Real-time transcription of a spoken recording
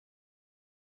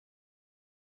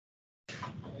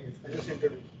I just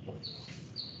introduce.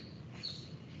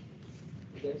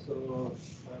 Okay, so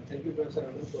thank you, Professor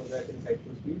Anand, for that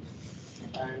insightful speech.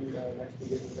 And let's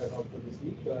begin with the talk for this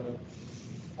week.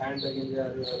 And again, we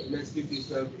are immensely pleased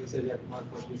to have Professor Jaikumar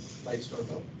for this milestone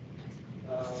talk.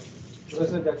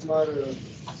 Professor Jaikumar,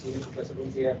 senior professor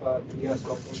from CFR, India's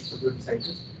top computer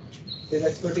scientist. His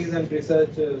expertise and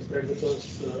research spread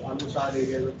across almost all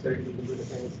areas of theoretical computer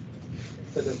science,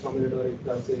 such as combinatoric,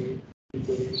 class theory,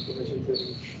 theory, information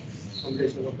theory,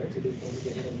 computational complexity,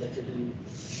 communication complexity,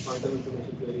 quantum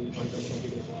information theory, quantum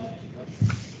computation.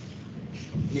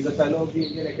 He is a fellow of the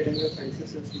Indian Academy of Sciences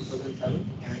since 2007,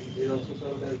 and he is also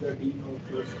served as the Dean of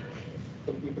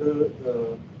Computer,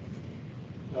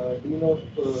 Dean of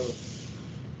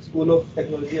School of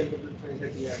Technology and Computer Science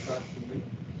at IISc.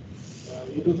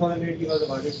 In 2008, he was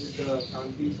awarded with the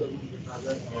Shanti Swarup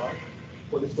Nagar Award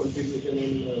for his contribution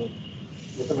in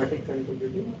mathematics and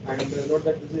computing. And note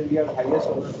that this is India's highest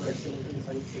honor for excellence in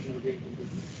science, technology, and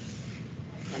computing.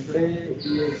 And today,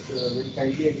 he is very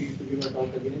kindly agreed to give a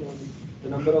talk again on the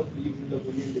number of leaves in the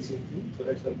Boolean decision tree. So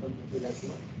let's welcome Mr.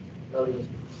 Nisan. Now you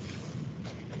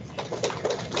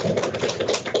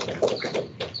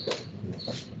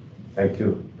Thank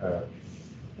you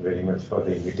very much for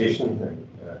the invitation, and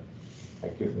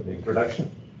thank you for the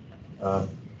introduction.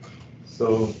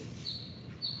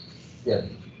 Yeah,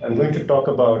 I'm going to talk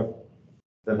about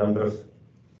the number of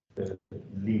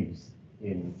leaves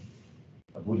in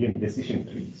a Boolean decision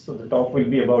tree. So the talk will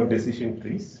be about decision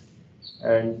trees,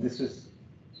 and this is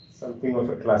something of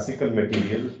a classical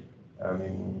material. I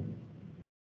mean,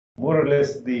 more or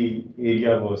less the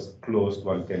area was closed,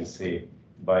 one can say,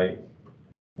 by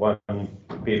one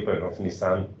paper of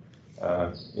Nisan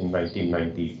in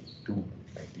 1992.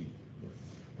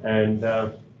 And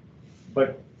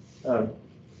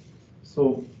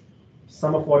so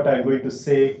some of what I'm going to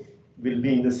say will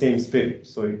be in the same spirit.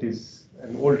 So it is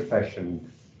an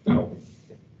old-fashioned topic.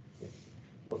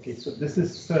 Okay, so this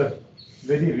is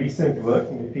very recent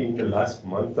work, maybe in the last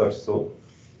month or so,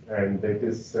 and it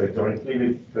is jointly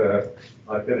with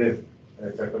Acharya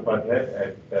Chattopadhyay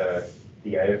at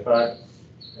DIFR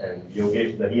and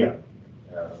Yogesh Dahiya,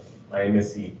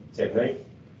 IISc Chennai,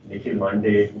 Nikhil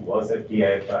Mande, who was at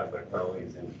DIFR but now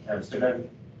is in Amsterdam,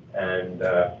 and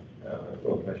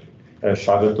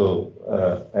Shagato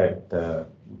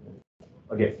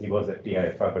again, he was at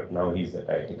DIFR but now he's at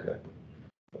IIT Kharagpur.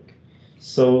 Okay.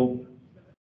 So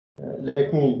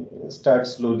let me start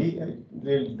slowly. I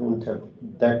really don't have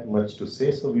that much to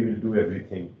say, so we will do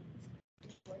everything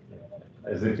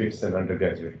as if it's an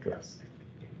undergraduate class.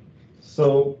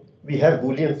 So we have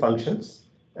Boolean functions,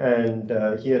 and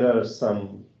here are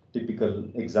some typical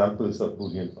examples of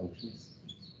Boolean functions.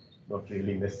 Not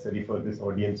really necessary for this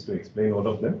audience to explain all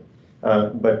of them,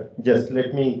 but just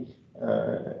let me,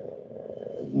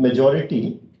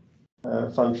 majority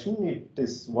function, it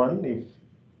is 1 if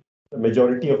the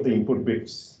majority of the input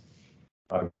bits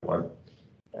are 1,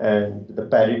 and the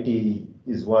parity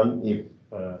is 1 if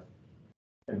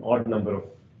an odd number of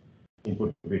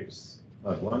input bits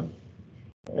are 1.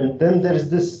 And then there is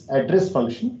this address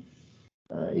function.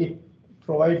 It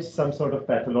provides some sort of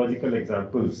pathological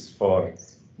examples for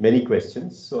many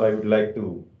questions. So I would like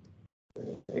to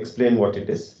explain what it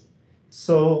is.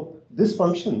 So this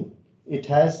function, it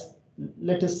has,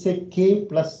 let us say, k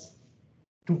plus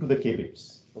 2 to the k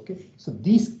bits. Okay, so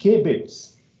these k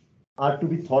bits are to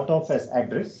be thought of as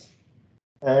address,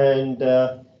 and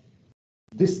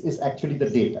this is actually the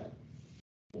data.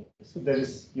 So there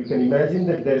is, you can imagine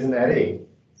that there is an array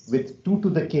with 2 to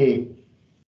the k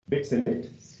bits in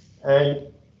it, and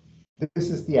this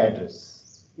is the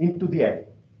address into the array.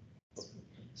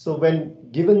 So when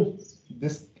given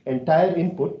this entire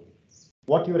input,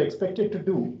 what you are expected to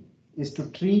do is to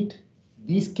treat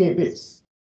these k bits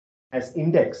as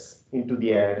index into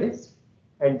the array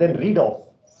and then read off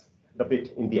the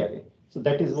bit in the array. So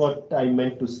that is what I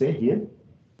meant to say here.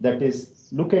 That is,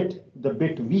 look at the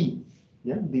bit v,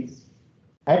 yeah,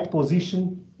 at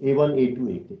position a1, a2,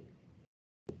 a3.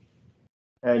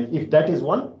 And if that is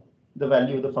 1, the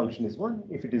value of the function is 1.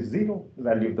 If it is 0, the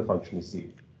value of the function is 0.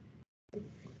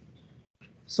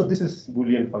 So this is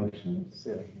Boolean functions.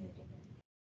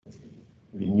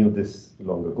 We knew this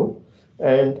long ago.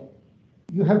 And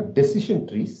you have decision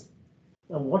trees.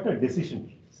 Now, what are decision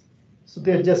trees? So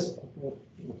they're just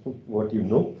what you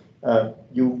know.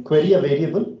 You query a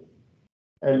variable,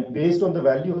 and based on the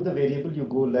value of the variable, you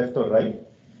go left or right.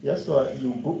 Yeah, so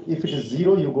you go, if it is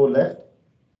 0, you go left.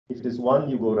 If it is 1,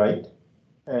 you go right,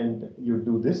 and you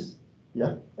do this.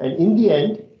 Yeah, and in the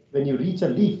end, when you reach a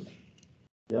leaf,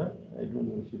 yeah, I don't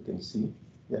know if you can see.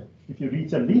 Yeah, if you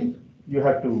reach a leaf, you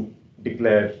have to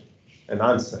declare an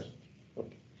answer.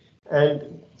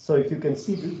 And so if you can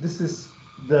see, this is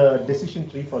the decision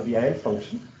tree for the AND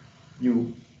function.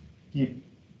 You keep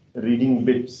reading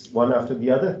bits one after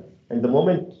the other, and the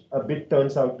moment a bit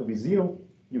turns out to be 0,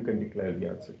 you can declare the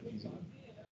answer to be 0.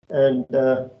 And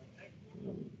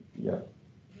yeah,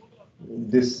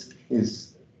 this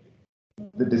is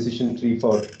the decision tree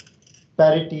for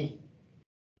parity,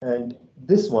 and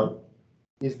this one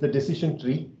is the decision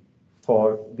tree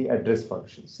for the address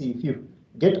function. See, if you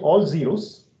get all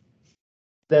zeros,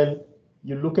 then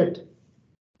you look at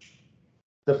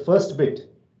the first bit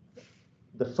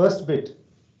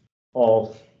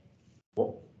of,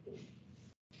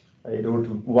 I wrote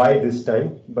y this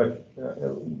time, but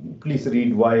please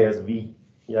read y as v.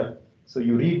 Yeah. So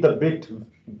you read the bit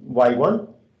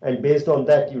y1, and based on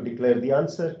that you declare the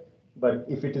answer. But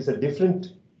if it is a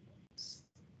different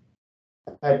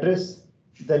address,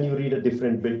 then you read a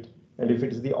different bit. And if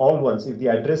it is the all ones, if the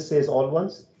address says all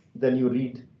ones, then you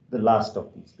read the last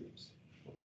of these bits.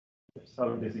 That's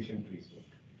how decision trees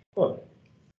work.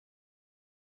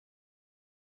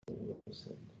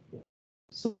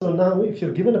 So now if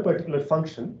you're given a particular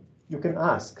function, you can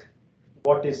ask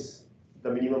what is the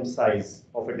minimum size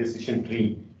of a decision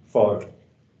tree for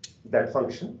that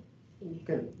function.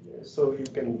 So you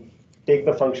can take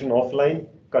the function offline,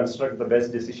 construct the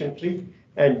best decision tree,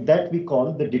 and that we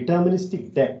call the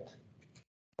deterministic depth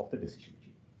of the decision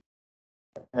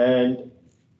tree. And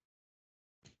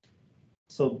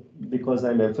so because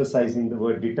I'm emphasizing the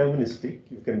word deterministic,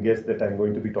 you can guess that I'm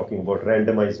going to be talking about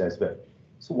randomized as well.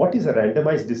 So what is a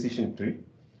randomized decision tree?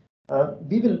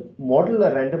 We will model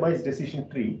a randomized decision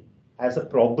tree as a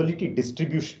probability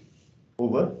distribution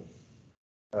over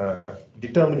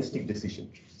deterministic decision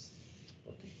trees.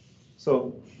 Okay.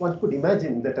 So one could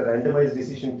imagine that a randomized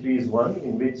decision tree is one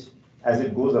in which, as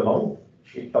it goes along,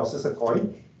 it tosses a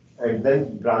coin and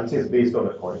then branches based on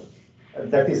a coin.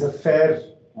 That is a fair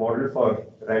model for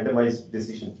randomized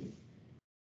decision tree.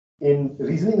 In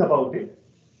reasoning about it,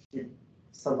 it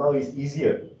somehow is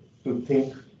easier to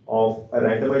think of a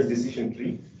randomized decision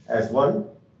tree as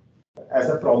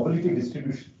a probability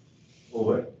distribution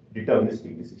over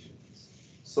deterministic decision trees.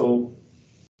 So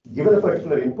given a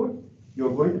particular input,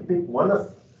 you're going to pick one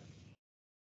of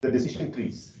the decision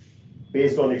trees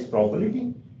based on its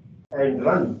probability and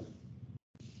run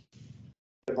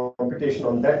the computation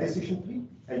on that decision tree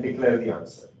and declare the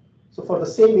answer. So for the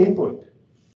same input,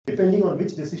 depending on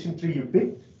which decision tree you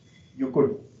picked, you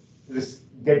could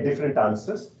get different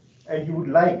answers, and you would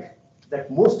like that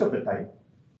most of the time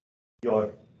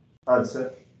your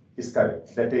answer is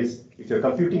correct. That is, if you're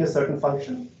computing a certain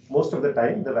function, most of the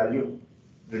time the value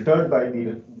returned by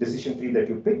the decision tree that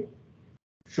you pick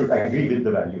should agree with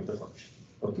the value of the function.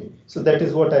 Okay, so that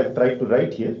is what I've tried to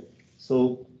write here.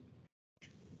 So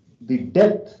the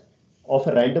depth of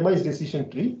a randomized decision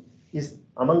tree is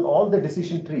among all the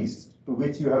decision trees to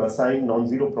which you have assigned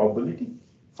non-zero probability,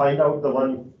 find out the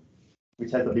one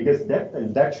which has the biggest depth,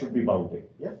 and that should be bounded.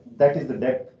 Yeah, that is the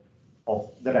depth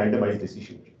of the randomized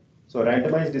decision tree. So a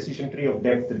randomized decision tree of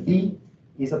depth D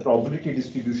is a probability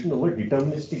distribution over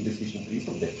deterministic decision trees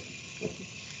of depth. Okay.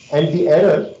 And the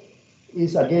error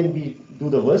is, again, we do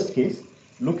the worst case,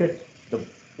 look at the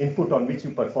input on which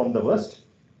you perform the worst,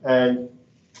 and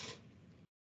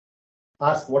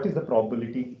ask what is the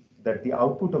probability that the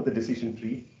output of the decision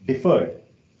tree differed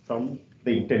from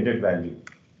the intended value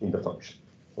in the function.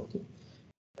 Okay.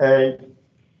 And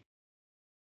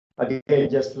again,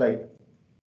 just like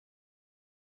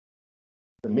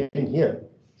the min here,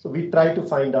 so we try to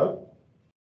find out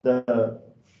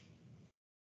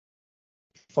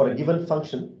for a given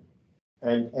function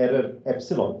and error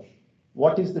epsilon,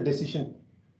 what is the decision,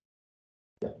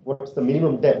 what's the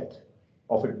minimum depth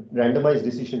of a randomized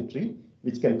decision tree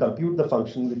which can compute the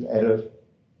function with error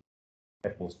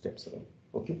at most epsilon.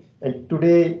 Okay, and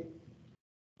today,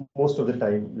 most of the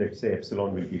time, let's say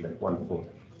epsilon will be like 1/4.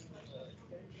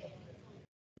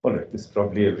 All right, this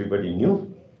probably everybody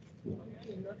knew.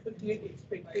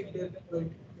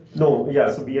 No,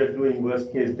 yeah, so we are doing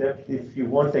worst case depth. If you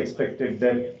want expected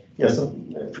depth, yeah, so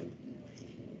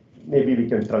maybe we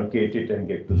can truncate it and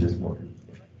get to this model.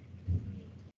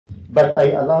 But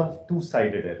I allow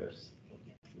two-sided errors.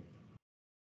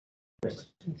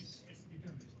 Questions?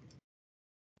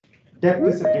 Depth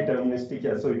is a deterministic,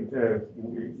 yeah, so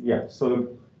yeah,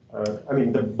 so I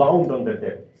mean the bound on the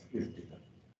depth is determined.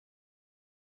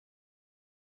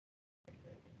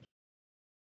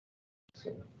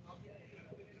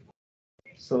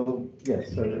 So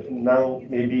yes, now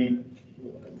maybe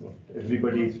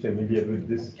everybody is familiar with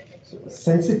this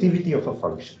sensitivity of a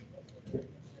function.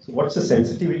 So what's the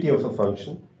sensitivity of a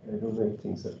function? I don't know if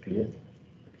things are clear.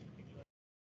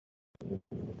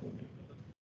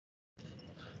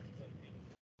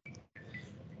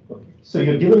 Okay. So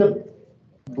you're given a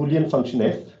Boolean function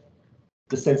f.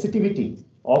 The sensitivity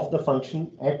of the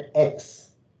function at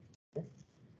x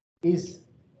is,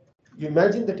 you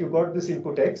imagine that you got this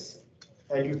input x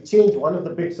and you change one of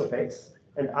the bits of x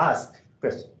and ask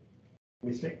question.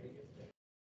 Mistake?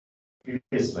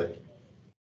 Previous slide.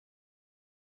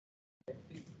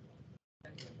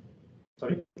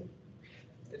 Sorry?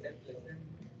 The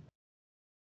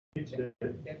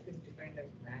depth is defined as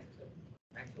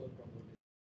max over probability.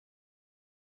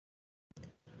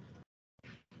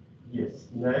 Yes,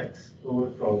 max over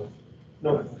probability.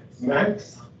 No,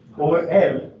 max over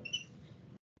L.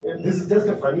 And this is just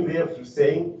a funny way of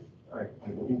saying, I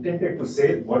intended to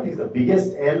say what is the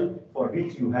biggest L for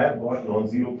which you have got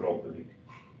non-zero probability.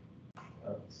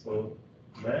 So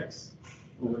max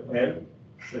over L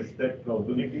such that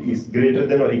probability is greater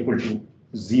than or equal to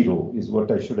 0 is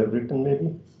what I should have written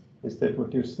maybe. Is that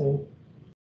what you're saying?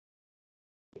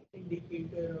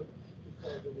 Indicator of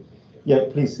probability. Yeah,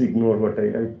 please ignore what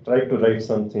I tried to write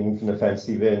something in a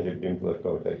fancy way and it didn't work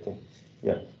out, I think.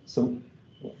 Yeah, so,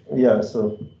 yeah,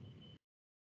 so,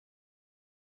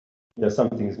 yeah,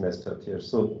 something is messed up here.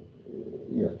 So,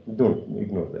 yeah, don't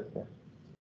ignore that. Yeah.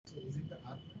 So is it the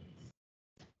R?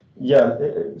 Yeah,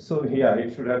 so yeah,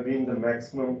 it should have been the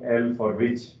maximum L for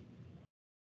which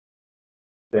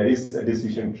there is a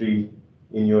decision tree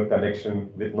in your collection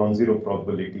with non-zero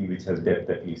probability which has depth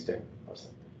at least 10%.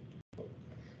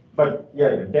 But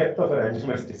yeah, the depth of a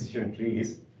randomized decision tree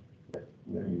is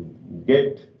you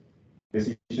get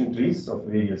decision trees of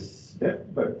various depth,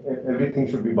 but everything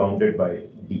should be bounded by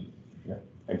D. Yeah,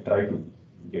 and try to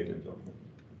get it on.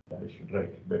 I should write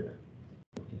it better.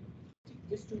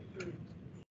 Just to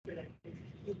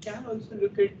you can also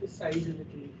look at the size of the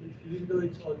tree, even though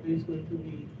it's always going to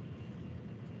be.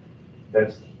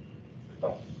 That's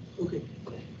top. Okay.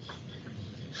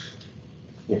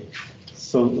 Yeah.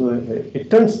 So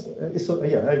it turns. So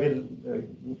yeah, I will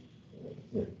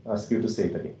ask you to say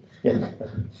it again. Yeah.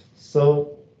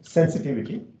 So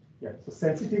sensitivity. Yeah. So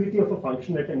sensitivity of a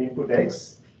function at an input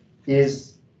x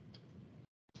is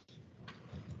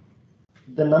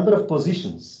the number of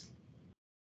positions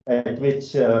at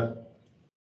which the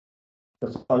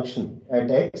function at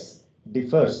x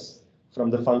differs from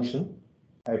the function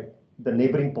at the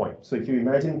neighboring point. So if you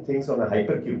imagine things on a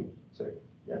hypercube, sorry,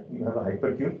 yeah, you have a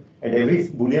hypercube, and every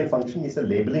Boolean function is a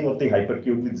labeling of the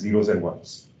hypercube with zeros and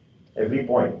ones. Every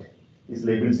point is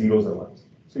labeled zeros and ones.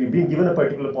 So you've been given a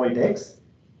particular point x,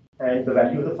 and the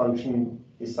value of the function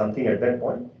is something at that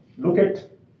point. Look at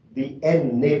the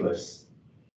n neighbors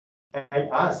and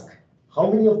ask how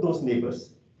many of those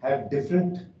neighbors have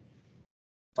different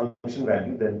function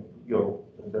value than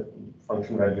the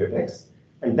function value at x,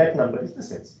 and that number is the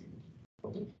sensitivity.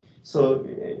 Okay. So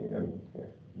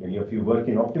many of you work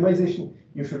in optimization,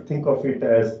 you should think of it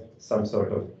as some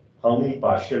sort of how many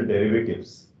partial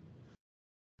derivatives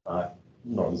are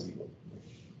non-zero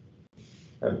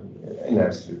in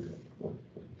absolute.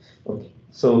 Okay.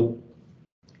 So,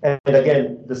 and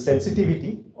again, the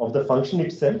sensitivity of the function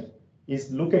itself is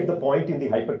look at the point in the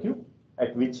hypercube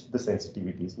at which the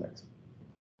sensitivity is maximum.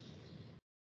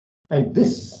 And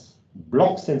this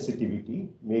block sensitivity,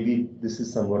 maybe this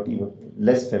is somewhat even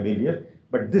less familiar,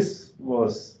 but this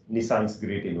was Nisan's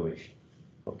great innovation.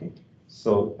 Okay,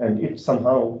 so and it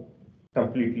somehow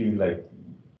completely like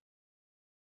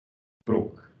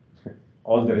broke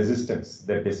all the resistance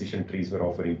that decision trees were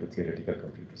offering to theoretical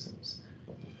computer science.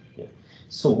 Yeah.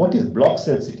 So what is block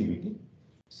sensitivity?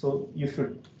 So you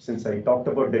should, since I talked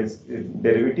about this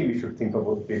derivative, you should think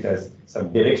about it as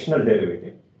some directional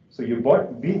derivative. So you've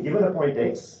been given a point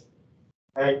x,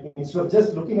 and instead of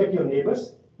just looking at your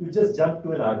neighbors, you just jump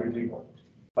to an arbitrary point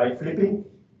by flipping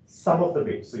some of the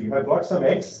bits. So you have got some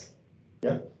x,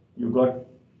 yeah, you got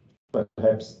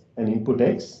perhaps an input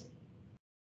x,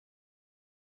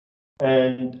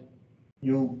 and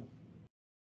you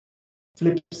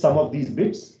flip some of these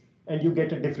bits, and you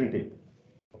get a different input.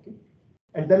 Okay,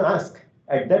 and then ask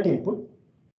at that input,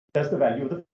 does the value of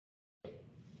the,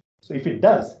 so if it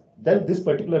does, then this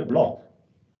particular block,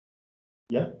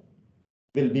 yeah,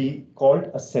 will be called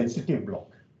a sensitive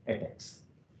block at x,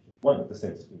 one of the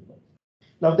sensitive blocks.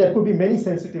 Now there could be many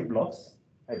sensitive blocks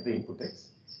at the input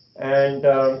x, and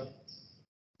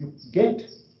you get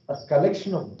a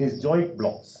collection of disjoint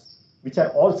blocks which are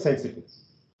all sensitive.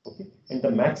 Okay, and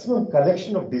the maximum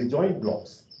collection of disjoint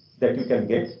blocks that you can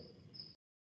get,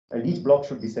 and each block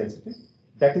should be sensitive,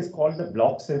 that is called the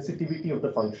block sensitivity of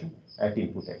the function at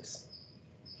input x.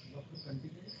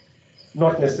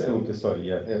 Not necessarily, okay, sorry,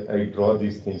 yeah, I draw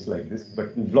these things like this,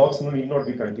 but blocks need not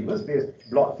be continuous.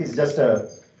 Block is just a,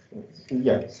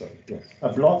 yeah, sorry, yeah.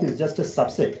 A block is just a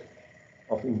subset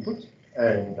of input,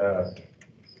 and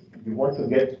we want to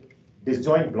get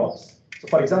disjoint blocks. So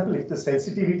for example, if the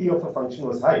sensitivity of a function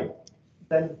was high,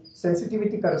 then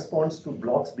sensitivity corresponds to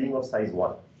blocks being of size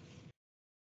 1.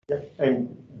 Yeah,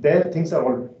 and there things are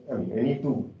all, I mean, any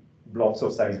two blocks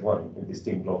of size 1 in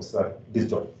distinct blocks are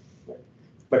disjoint. Yeah.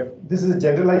 But this is a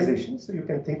generalization, so you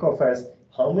can think of as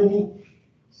how many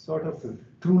sort of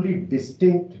truly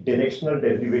distinct directional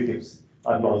derivatives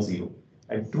are non-zero.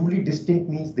 And truly distinct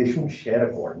means they shouldn't share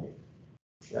a coordinate.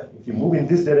 Yeah? If you move in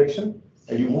this direction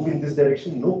and you move in this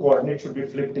direction, no coordinate should be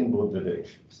flipped in both the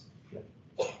directions. Yeah.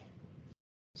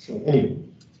 So anyway.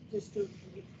 Just to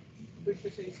be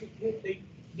precise, like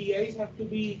DIs have to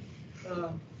be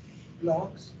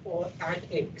blocks for at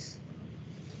x.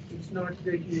 It's not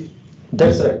that you.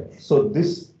 That's right. So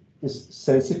this is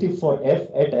sensitive for f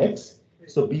at x.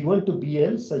 So B1 to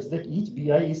BL such that each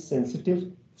BI is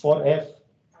sensitive for f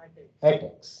at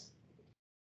x.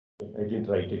 I didn't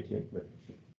write it yet, but.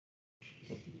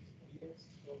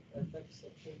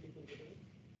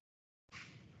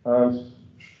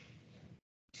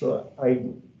 So I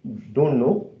don't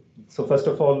know. So first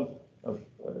of all,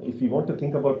 if we want to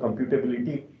think about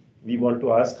computability, we want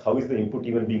to ask how is the input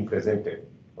even being presented.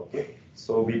 Okay.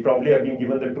 So we probably have been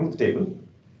given the truth table,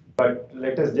 but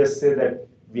let us just say that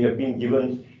we have been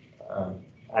given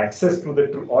access to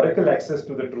the Oracle access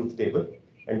to the truth table,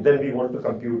 and then we want to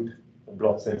compute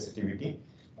block sensitivity.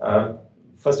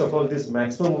 First of all, this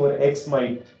maximum over x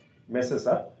might mess us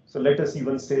up. So let us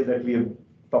even say that we are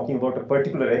talking about a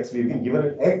particular x. We've been given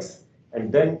an x,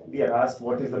 and then we are asked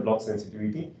what is the block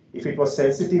sensitivity. If it was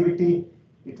sensitivity,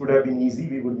 it would have been easy.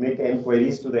 We would make n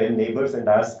queries to the n neighbors and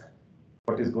ask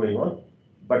what is going on.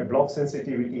 But block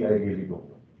sensitivity, I really don't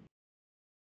know.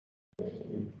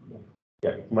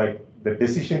 Yeah, it might, the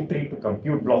decision tree to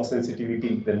compute block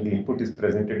sensitivity when the input is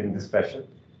presented in this fashion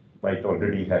might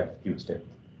already have huge depth.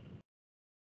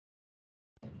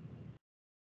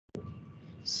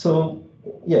 So,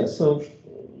 yeah, so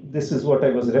this is what I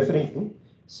was referring to.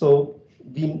 So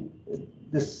we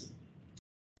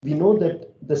know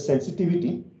that the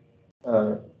sensitivity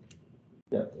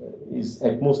is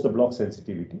at most the block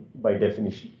sensitivity by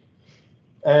definition.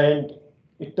 And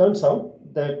it turns out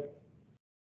that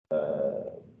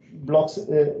block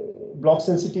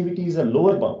sensitivity is a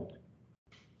lower bound.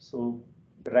 So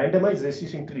the randomized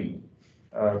decision tree,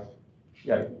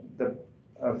 the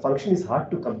function is hard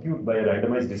to compute by a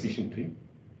randomized decision tree.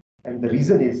 And the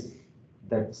reason is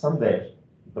that somewhere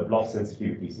the block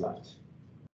sensitivity is large.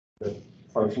 The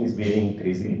function is varying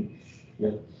crazily.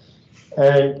 Yeah.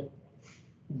 And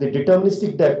the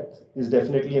deterministic depth is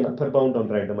definitely an upper bound on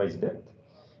randomized depth.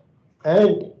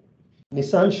 And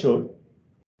Nisan showed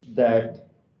that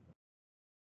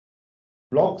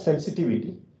block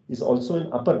sensitivity is also an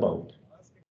upper bound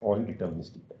on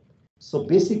deterministic depth. So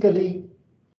basically,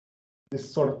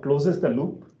 this sort of closes the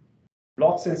loop.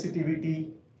 Block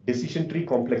sensitivity, decision tree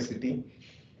complexity.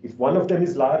 If one of them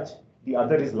is large, the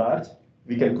other is large.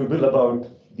 We can quibble about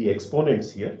the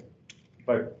exponents here,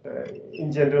 but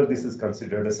in general, this is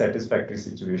considered a satisfactory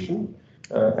situation.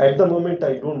 At the moment,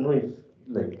 I don't know if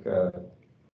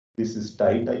this is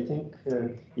tight, I think.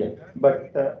 Yeah,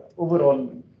 but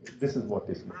overall, this is what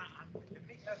is known.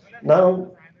 Okay.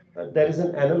 Now, there is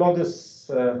an analogous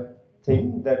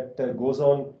thing that goes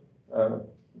on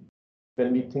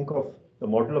when we think of the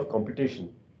model of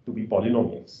computation to be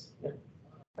polynomials. Yeah?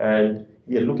 And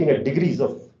we are looking at degrees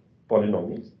of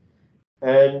polynomials.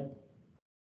 And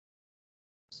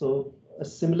so a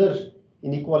similar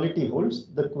inequality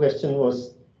holds. The question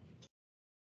was,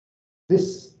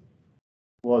 this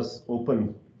was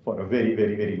open for a very,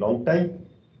 very, very long time,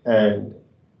 and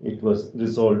it was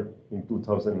resolved in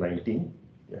 2019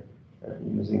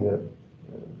 using a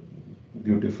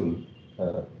beautiful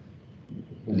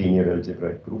linear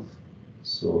algebraic proof.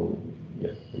 So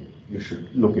yeah, you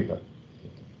should look it up.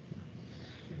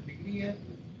 Degree is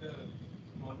the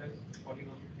smallest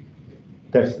polynomial degree.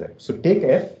 That's right. So take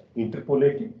f,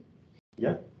 interpolate it,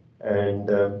 yeah, and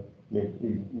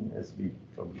as we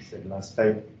probably said last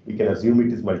time, we can assume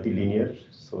it is multilinear.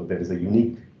 So there is a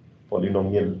unique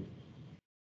polynomial,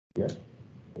 yeah,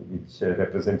 which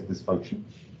represents this function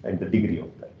and the degree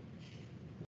of that.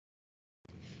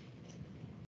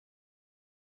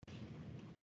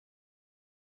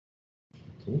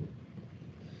 Okay.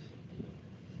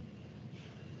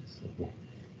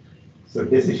 So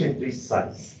decision tree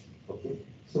size. Okay.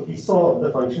 So we saw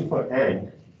the function for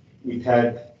and. It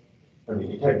had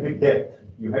with depth.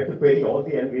 You had to query all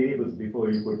the n variables before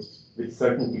you could, with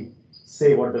certainty,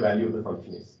 say what the value of the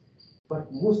function is.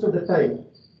 But most of the time,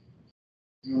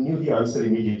 you knew the answer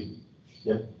immediately.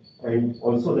 Yeah. And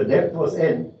also the depth was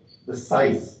n, the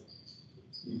size,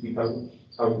 if we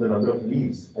count the number of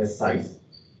leaves as size,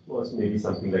 was maybe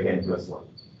something like n plus 1.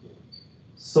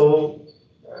 So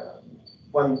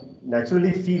one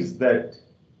naturally feels that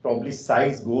probably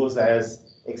size goes as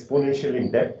exponential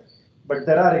in depth, but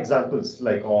there are examples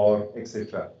like OR,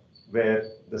 etc., where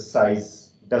the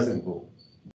size doesn't go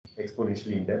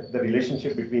exponentially in depth. The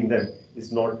relationship between them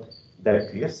is not that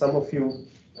clear. Some of you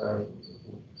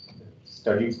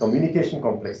studied communication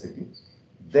complexity.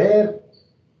 There,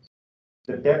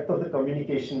 the depth of the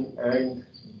communication and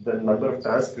the number of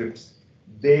transcripts,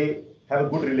 they have a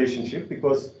good relationship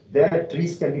because their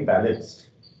trees can be balanced.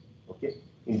 Okay,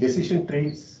 in decision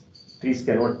trees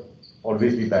cannot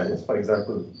always be balanced. For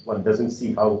example, one doesn't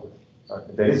see how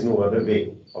there is no other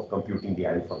way of computing the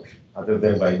AND function other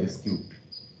than by this cube.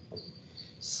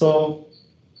 So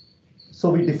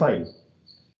we define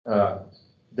the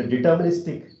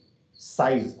deterministic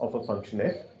size of a function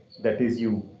f, that is,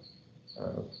 you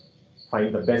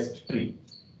find the best tree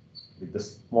with the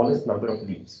smallest number of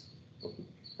leaves, okay,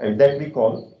 and that we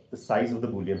call the size of the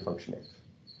Boolean function f.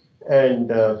 And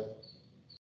the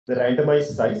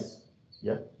randomized size,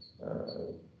 yeah.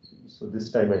 So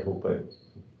this time I hope I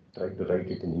tried to write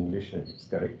it in English and it's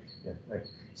correct. Yeah, right.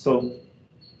 So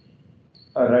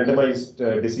a randomized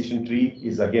decision tree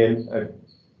is again a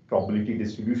probability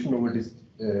distribution over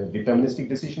deterministic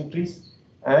decision trees,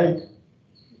 and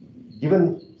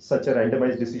given such a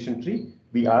randomized decision tree,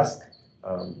 we ask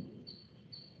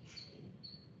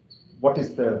what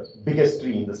is the biggest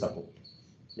tree in the support?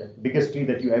 Yeah, biggest tree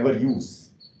that you ever use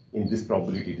in this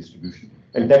probability distribution,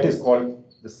 and that is called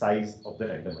the size of the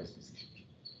randomized decision tree.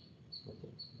 Okay.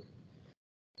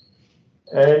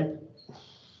 And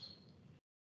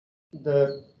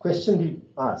the question we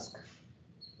ask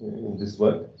in this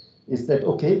work is that,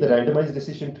 okay, the randomized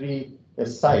decision tree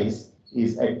size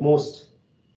is at most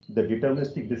the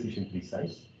deterministic decision tree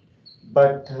size,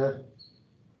 but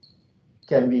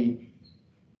can we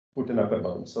put an upper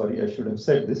bound? Sorry, I should have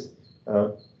said this.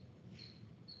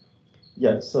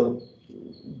 Yeah, so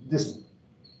this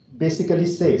basically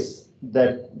says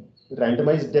that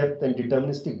randomized depth and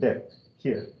deterministic depth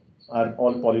here are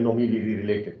all polynomially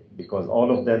related because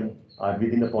all of them are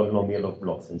within a polynomial of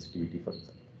block sensitivity, for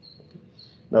example. Okay.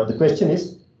 Now the question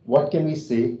is, what can we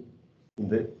say in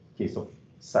the case of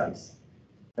size?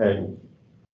 And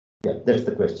yeah, that's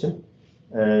the question.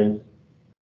 And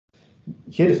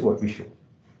here is what we show.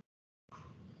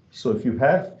 So if you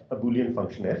have a Boolean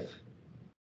function f,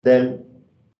 then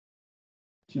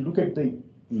if you look at the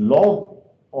log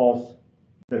of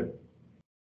the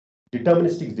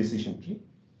deterministic decision tree,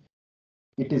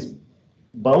 it is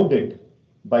bounded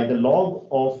by the log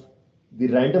of the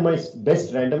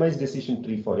best randomized decision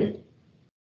tree for it,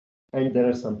 and there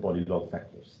are some polylog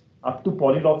factors. Up to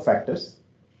polylog factors,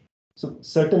 so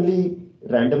certainly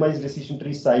randomized decision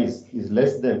tree size is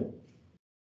less than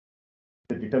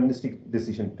the deterministic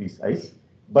decision tree size,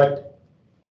 but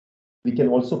we can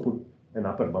also put an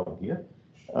upper bound here.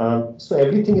 So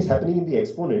everything is happening in the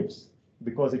exponents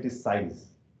because it is size.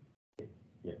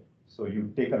 Yeah. So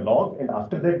you take a log, and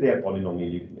after that they are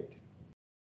polynomially related.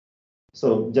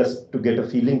 So just to get a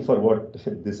feeling for what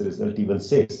this result even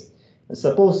says,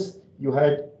 suppose you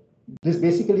had, this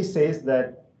basically says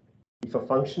that if a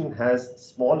function has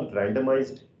small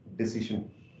randomized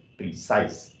decision tree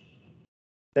size,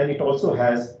 then it also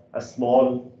has a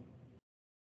small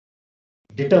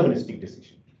deterministic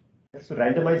decision tree. So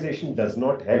randomization does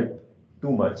not help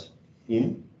too much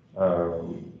in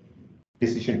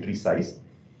decision tree size.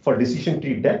 For decision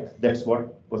tree depth, that's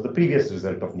what was the previous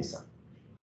result of Nisan.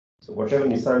 So whatever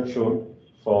Nisan showed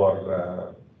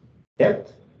for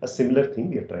depth, a similar thing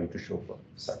we are trying to show for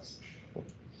size.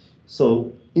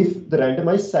 So if the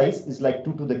randomized size is like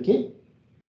 2 to the k,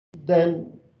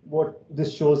 then what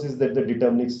this shows is that the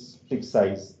deterministic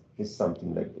size is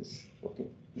something like this. Okay,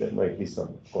 there might be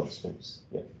some constants.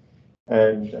 Yeah,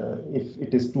 and if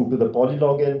it is 2 to the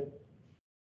polylog n,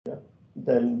 yeah,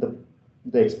 then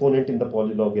the exponent in the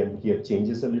polylog n here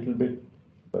changes a little bit,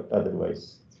 but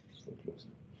otherwise it looks.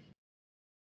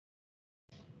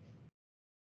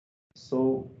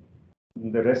 So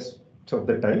in the rest of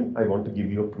the time, I want to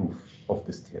give you a proof of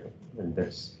this theorem, and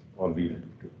that's all we will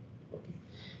do. Okay.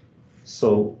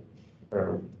 So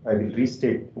I will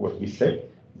restate what we said,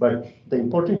 but the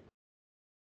important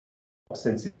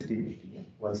sensitivity,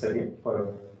 once again, for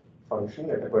a function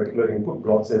at a particular input,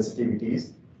 block sensitivity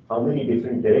is how many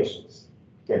different directions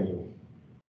can you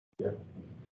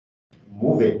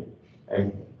move in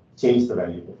and change the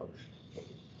value of the function. Okay.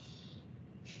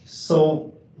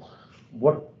 So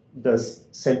what the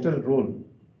central role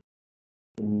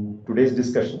in today's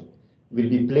discussion will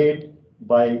be played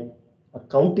by a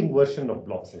counting version of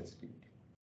block sensitivity.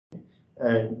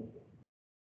 And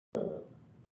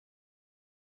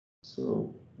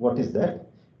so what is that?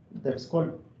 That's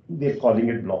called, we're calling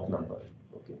it block number.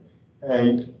 Okay.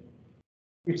 And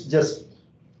it's just,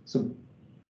 so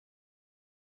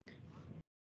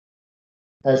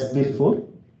as before,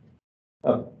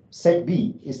 set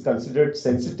B is considered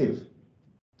sensitive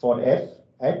for f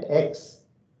at x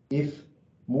if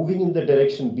moving in the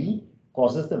direction B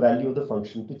causes the value of the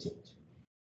function to change.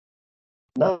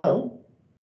 Now,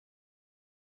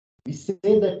 we say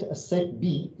that a set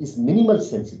B is minimal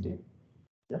sensitive.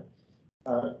 Yeah?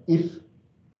 If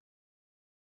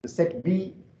the set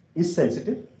B is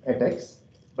sensitive at x,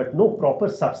 but no proper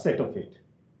subset of it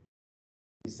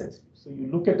is sensitive. So you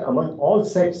look at among all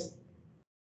sets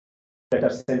that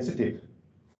are sensitive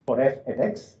for f at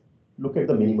x, look at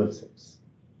the minimal sets.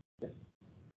 Yeah.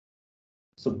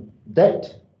 So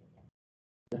that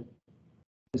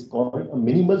is called a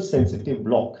minimal sensitive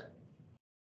block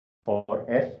for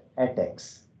f at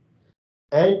x.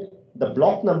 And the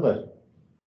block number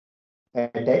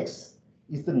at x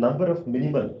is the number of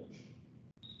minimal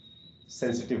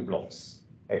sensitive blocks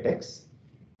at x.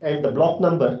 And the block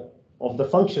number of the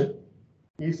function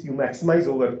is you maximize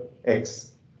over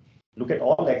x. Look at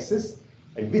all x's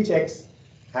and which x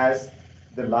has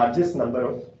the largest number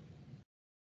of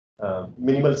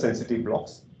minimal sensitive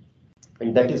blocks,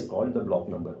 and that is called the block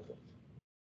number of f.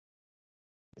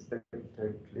 Is that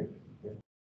clear? Yeah.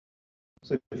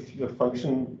 So if your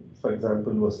function, for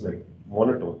example, was like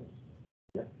monotone,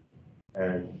 yeah,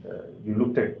 and you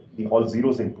looked at the all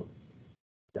zeros input,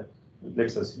 yeah,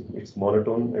 let's assume it's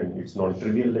monotone and it's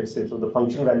non-trivial, let's say, so the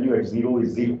function value at 0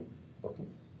 is 0, okay,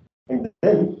 and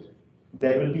then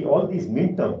there will be all these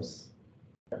min terms,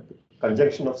 yeah,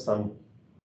 conjunction of some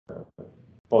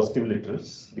positive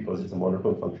literals because it's a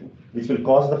monotone function, which will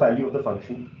cause the value of the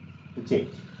function to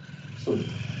change. So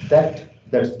that's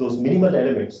those minimal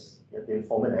elements, yeah, they'll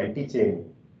form an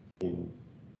anti-chain in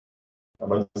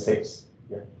among sets.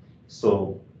 Yeah.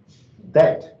 So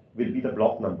that will be the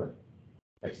block number.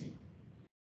 Actually.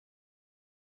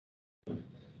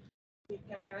 They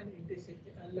can intersect,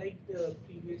 unlike the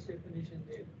previous definition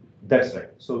there. That's right.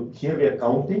 So here we are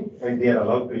counting and they are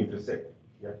allowed to intersect.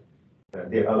 Yeah.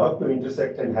 They are allowed to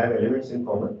intersect and have elements in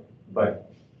common,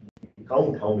 but we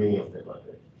count how many of them are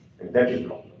there. And that is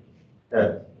block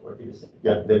number. What is it?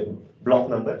 Yeah, the block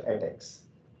number at x.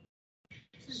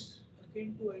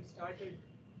 Again, I started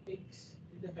x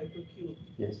in the hypercube.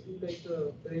 Yes. Do like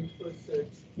a breadth first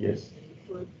search. Yes. And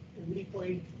for every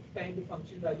point time the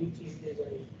function value changes,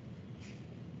 I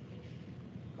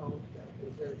count that.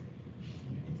 Is that?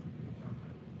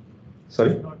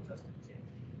 Sorry? Not just a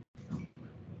chain.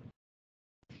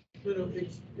 No,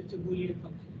 it's a Boolean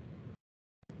function.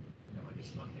 No,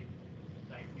 it's not like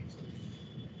time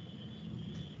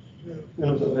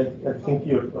I think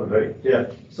you're all right.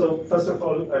 Yeah. So first of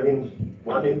all, I mean,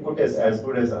 one input is as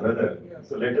good as another. Yeah.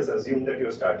 So let us assume that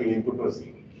your starting input was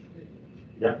 0.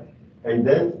 Yeah. And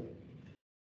then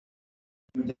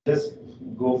you just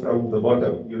go from the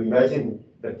bottom. You imagine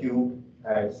the cube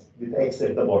as with x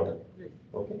at the bottom.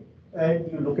 Okay.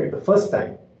 And you look at the first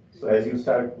time. So as you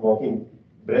start walking,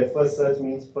 breadth first search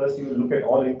means first you will look at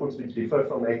all inputs which differ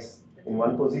from x in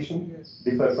one position,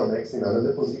 differ from x in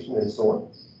another position, and so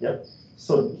on. Yeah.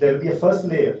 So there will be a first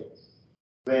layer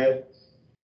where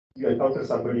you encounter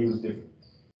somebody who's different.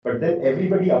 But then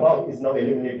everybody above is now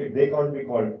eliminated. They can't be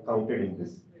counted in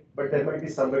this. But there might be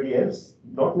somebody else,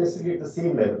 not necessarily at the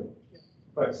same level,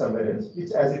 but somewhere else,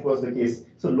 which as it was the case.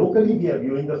 So locally we are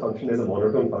viewing the function as a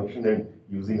monotone function and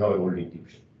using our old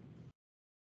intuition.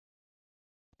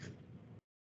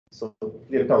 So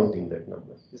we are counting that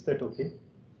number. Is that okay?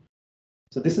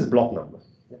 So this is block number.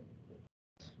 Yeah.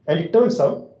 And it turns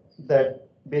out that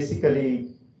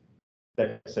basically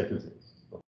that settles it.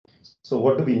 So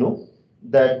what do we know?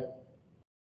 That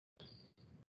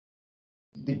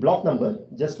the block number,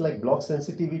 just like block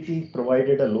sensitivity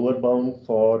provided a lower bound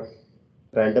for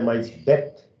randomized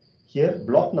depth, here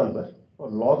block number or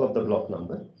log of the block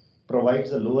number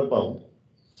provides a lower bound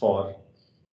for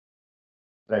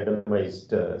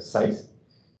randomized size,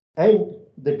 and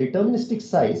the deterministic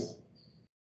size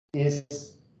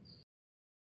is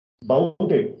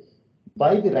bounded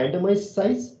by the randomized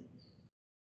size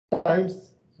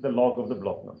times the log of the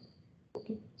block number.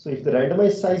 Okay, so if the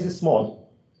randomized size is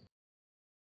small,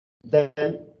 then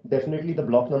definitely the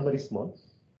block number is small.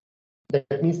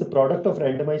 That means the product of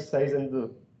randomized size and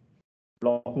the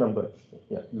block number,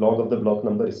 yeah, log of the block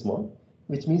number is small,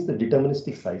 which means the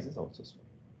deterministic size is also small.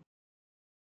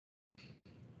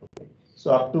 Okay.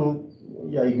 So up to,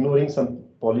 yeah, ignoring some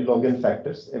polylog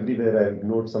factors. Everywhere I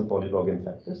ignored some polylog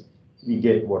factors. We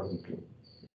get what we claim.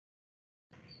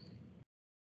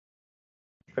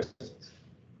 Questions?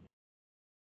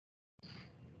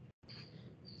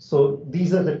 So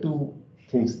these are the two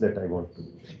things that I want to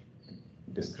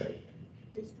describe.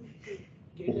 Just to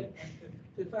get an answer.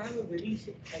 So if I have a very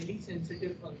highly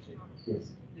sensitive function,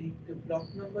 Yes. the block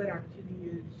number actually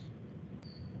is.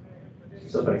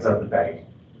 So for example, parity.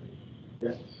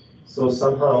 Yeah. So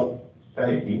somehow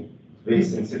parity very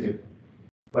sensitive,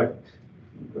 but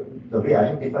the way I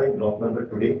have defined block number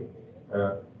today,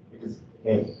 it is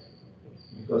n,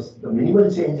 because the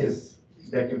minimal changes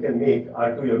that you can make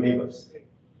are to your neighbors,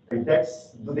 and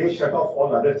they shut off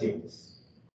all other changes.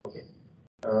 Okay.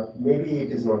 Maybe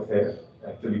it is not fair.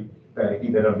 Actually,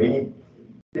 parity, there are many,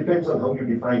 depends on how you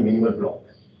define minimal block.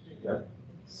 Yeah.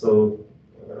 So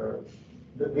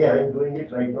the way I am doing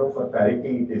it right now for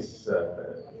parity, it is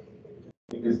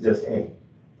just n.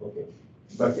 Okay.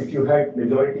 But if you had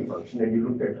majority function and you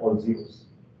looked at all zeros,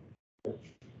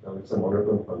 now it's a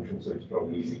monotone function, so it's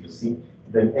probably easy to see.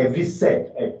 Then every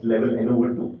set at level n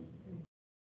over 2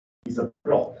 is a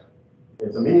block.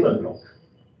 It's a minimal block,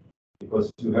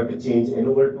 because you have to change n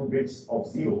over 2 bits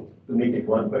of 0 to make it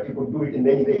 1, but you could do it in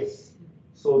many ways.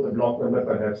 So the block number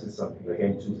perhaps is something like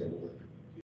n choose n over 2.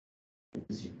 It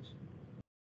is huge.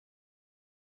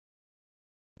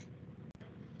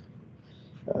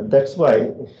 That's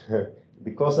why,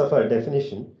 because of our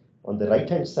definition, on the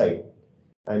right-hand side,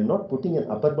 I'm not putting an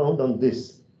upper bound on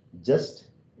this just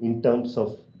in terms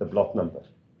of the block number.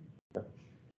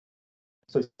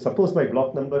 So suppose my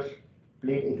block number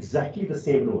played exactly the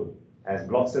same role as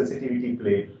block sensitivity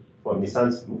played for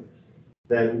Nisan's proof,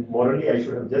 then morally I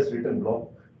should have just written block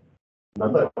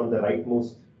number on the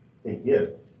rightmost thing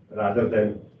here rather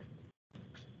than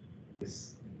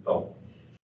this block.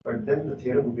 But then the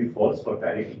theorem would be false for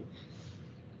parity.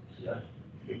 Yeah,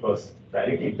 because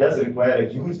parity does require a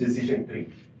huge decision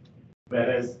tree,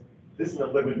 whereas this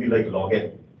number will be like log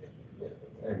n,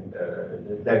 and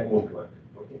that won't work.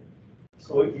 Okay,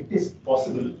 so it is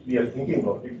possible, we are thinking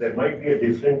of it, there might be a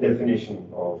different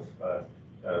definition of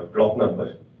block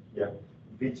number, yeah,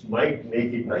 which might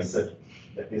make it nicer,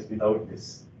 that is without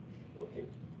this. Okay,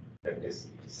 that is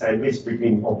sandwiched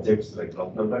between objects like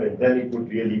block number, and then it would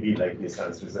really be like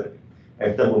Nisan's result.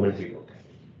 At the moment we don't have it.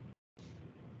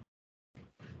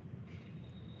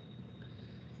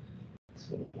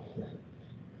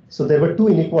 So there were two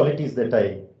inequalities that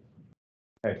I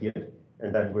had here,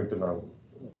 and I'm going to now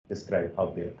describe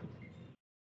how they are.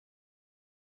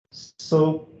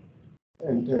 So,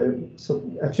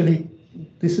 so actually,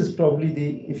 this is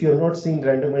probably if you have not seen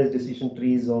randomized decision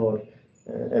trees or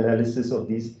analysis of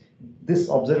these, this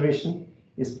observation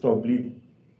is probably,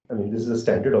 I mean, this is a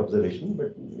standard observation,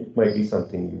 but it might be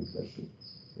something you'd like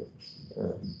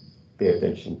to pay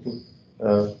attention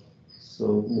to.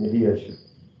 So maybe I should.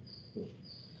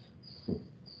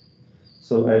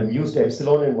 So I've used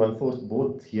epsilon and 1/4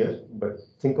 both here, but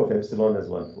think of epsilon as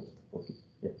 1/4. Okay.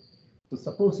 Yeah. So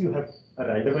suppose you have a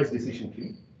randomized decision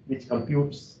tree which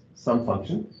computes some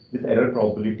function with error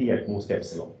probability at most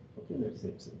epsilon. Okay, let's say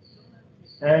epsilon.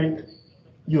 And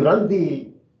you run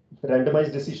the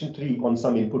randomized decision tree on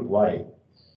some input y.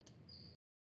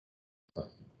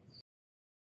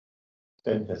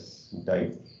 10 has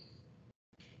died.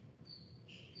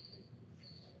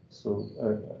 So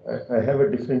I have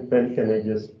a different pen. Can I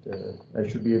just, I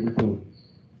should be able to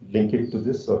link it to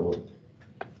this or what?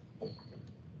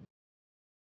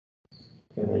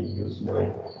 Can I use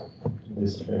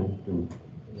this pen to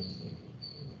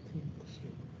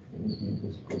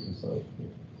just go this out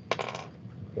here?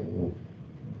 Can you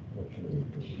actually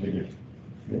read it?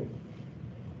 Yeah.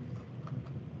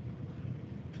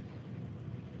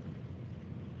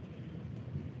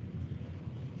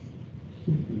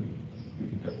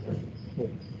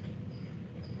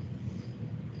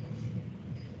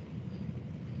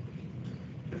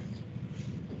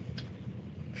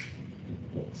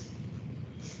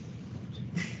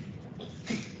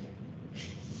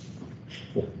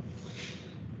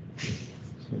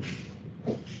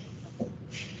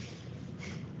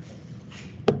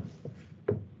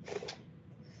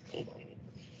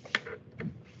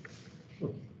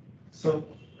 So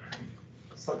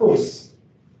suppose,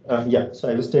 yeah, so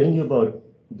I was telling you about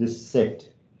this set.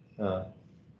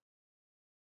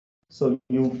 So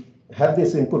you have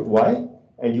this input y,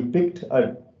 and you picked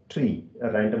a tree,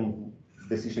 a random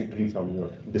decision tree from your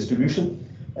distribution,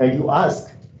 and you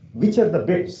ask which are the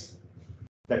bits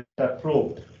that are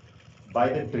probed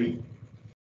by the tree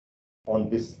on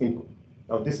this input.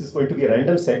 Now this is going to be a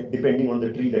random set depending on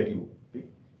the tree that you pick.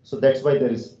 So that's why there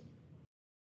is.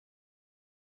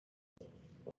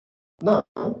 Now,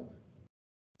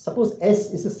 suppose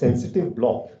S is a sensitive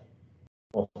block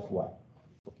of Y.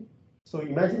 Okay. So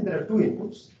imagine there are two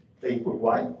inputs, the input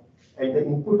Y and the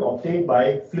input obtained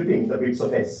by flipping the bits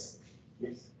of S.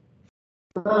 Yes.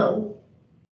 Now,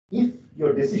 if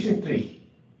your decision tree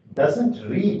doesn't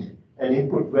read an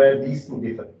input where these two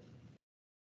differ,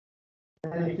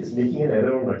 then it is making an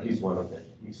error on at least one of them.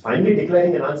 It's finally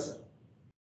declaring an answer,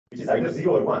 which is either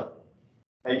 0 or 1.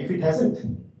 And if it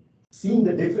hasn't seen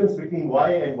the difference between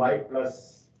Y and Y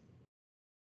plus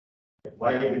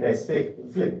Y with S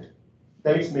flipped,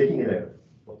 then it's making an error.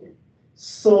 Okay.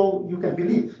 So you can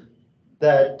believe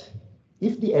that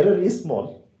if the error is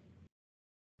small,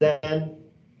 then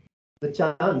the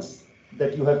chance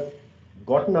that you have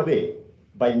gotten away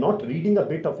by not reading a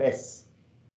bit of S,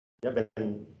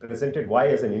 when presented Y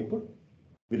as an input,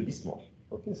 will be small.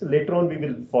 Okay, so later on we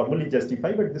will formally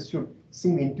justify, but this should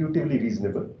seem intuitively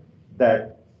reasonable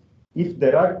that if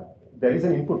there is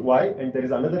an input Y and there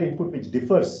is another input which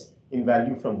differs in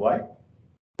value from Y,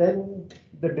 then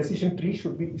the decision tree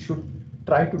should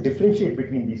try to differentiate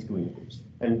between these two inputs.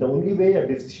 And the only way a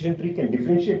decision tree can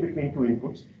differentiate between two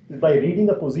inputs is by reading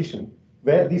a position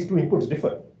where these two inputs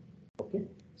differ. Okay,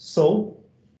 so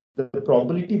the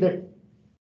probability that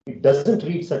it doesn't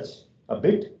read such a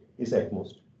bit is at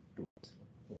most 2.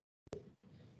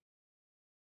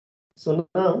 So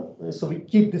now, we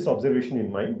keep this observation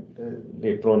in mind.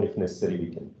 Later on, if necessary,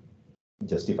 we can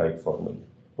justify it formally.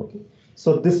 Okay.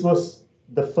 So this was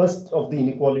the first of the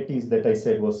inequalities that I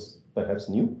said was perhaps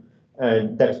new,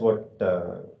 and that's what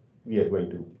we are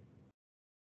going to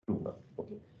do now.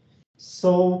 Okay.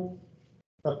 So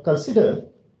now consider,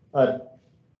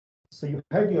 so you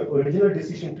had your original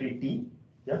decision tree T,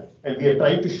 yeah, and we are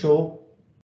trying to show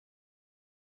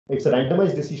it's a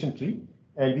randomized decision tree,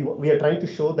 and we are trying to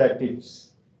show that its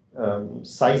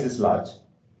size is large.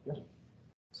 Yeah.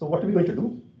 So what are we going to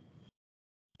do?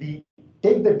 We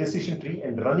take the decision tree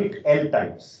and run it L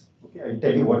times. Okay, I'll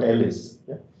tell you what L is.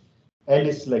 Yeah. L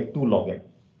is like 2 log n.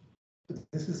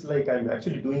 This is like I'm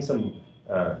actually doing some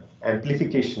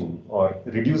amplification or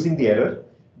reducing the error,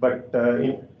 but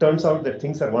it turns out that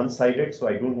things are one-sided, so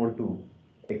I don't want to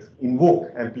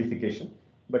invoke amplification,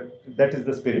 but that is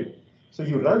the spirit. So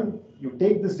you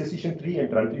take this decision tree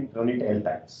and run it L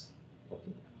times.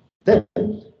 Okay. Then,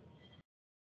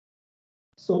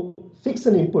 so fix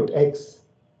an input X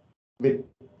with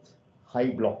high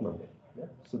block number. Yeah.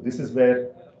 So this is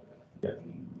where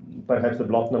perhaps the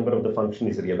block number of the function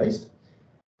is realized.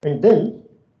 And then,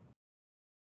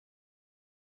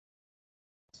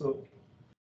 so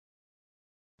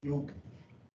you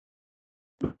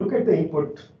look at the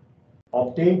input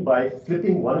obtained by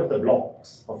flipping one of the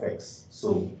blocks of X.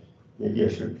 So maybe I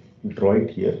should draw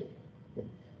it here.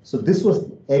 So this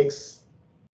was X.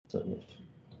 Sorry.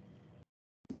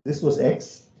 This was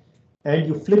X, and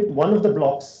you flipped one of the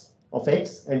blocks of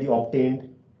X and you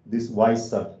obtained this Y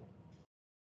sub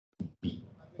B.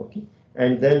 Okay,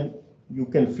 and then you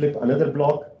can flip another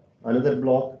block, another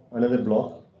block, another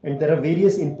block, and there are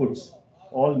various inputs,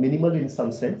 all minimal in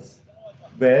some sense,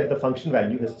 where the function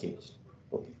value has changed.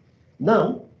 Okay.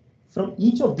 Now, from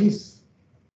each of these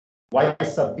Y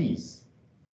sub B's,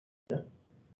 yeah,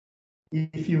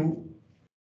 if you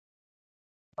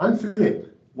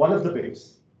unflip one of the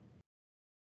bits,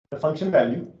 the function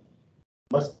value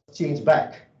must change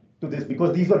back to this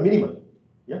because these were minimal.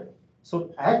 Yeah.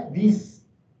 So at these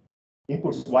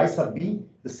inputs Y sub B,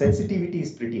 the sensitivity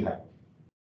is pretty high.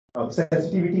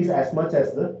 Sensitivity is as much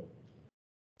as the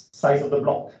size of the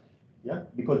block. Yeah,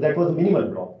 because that was a minimal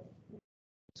block.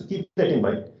 So keep that in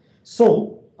mind.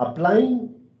 So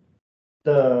applying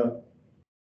the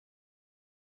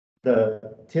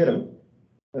theorem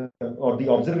or the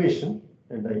observation,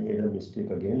 and I made a mistake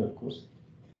again, of course.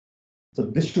 So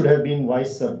this should have been Y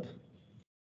sub.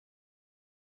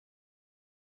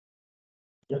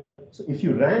 Yeah. So if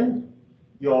you ran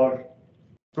your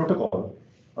protocol,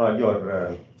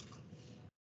 your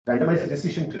randomized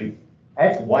decision tree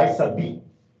at Y sub B,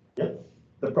 yeah,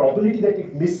 the probability that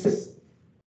it misses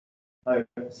a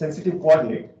sensitive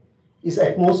coordinate is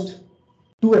at most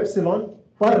 2 epsilon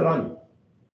per run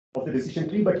of the decision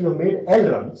tree, but you have made L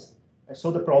runs.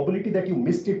 So the probability that you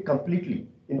missed it completely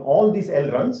in all these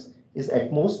L runs is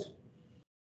at most,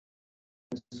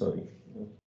 sorry,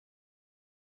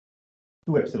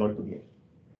 2 epsilon to the L.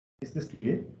 Is this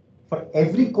clear? For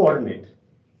every coordinate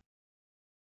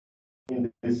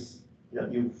in this, yeah,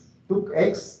 you took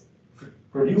X,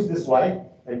 produced this Y,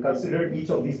 and considered each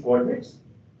of these coordinates,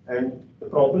 and the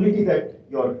probability that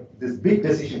this big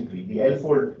decision tree, the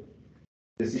L-fold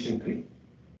decision tree,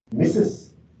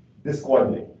 misses this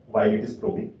coordinate while it is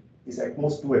probing is at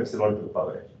most 2 epsilon to the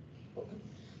power L.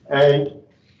 And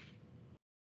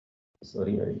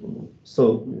sorry, I don't know.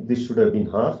 So this should have been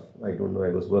half. I don't know. I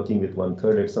was working with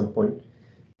 1/3 at some point.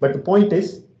 But the point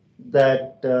is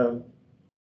that the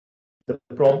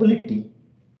probability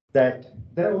that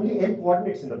there are only n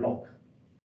coordinates in the block.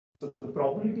 So the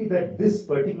probability that this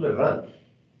particular run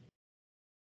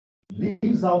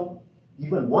leaves out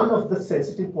even one of the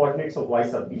sensitive coordinates of y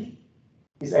sub b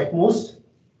is at most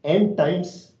n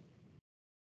times.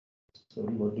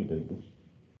 Sorry, what did I do?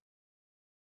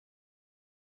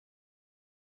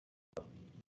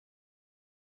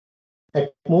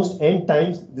 At most n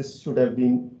times, this should have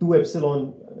been 2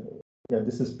 epsilon. Yeah,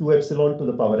 this is 2 epsilon to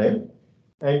the power n.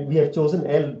 And we have chosen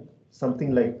L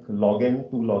something like log n,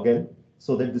 2 log n,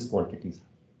 so that this quantity is.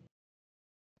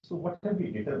 So what have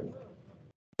we determined?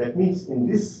 That means in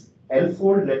this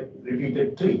L-fold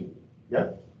repeated tree,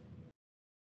 yeah,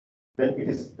 when it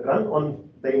is run on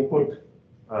the input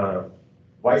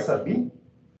y sub b,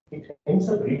 it ends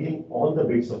up reading all the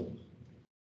bits of b.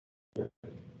 Yeah.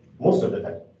 Most of the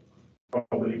time,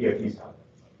 probability at least half.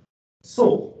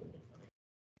 So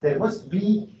there must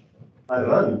be a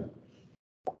run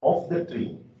of the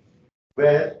tree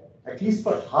where at least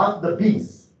for half the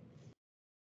b's,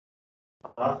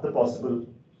 half the possible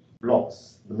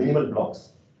blocks, the minimal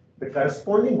blocks, the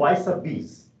corresponding y sub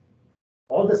b's,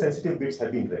 all the sensitive bits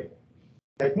have been read.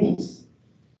 That means,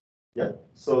 yeah,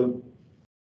 so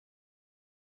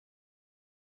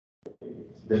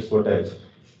that's what I've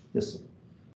just.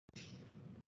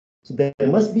 So there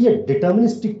must be a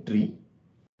deterministic tree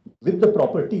with the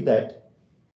property that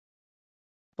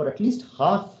for at least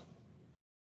half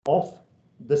of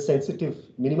the sensitive,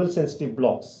 minimal sensitive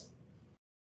blocks,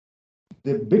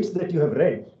 the bits that you have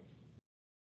read,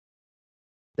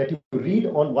 that you read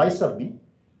on y sub b,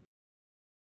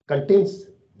 contains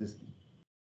this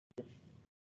key.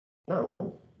 Now,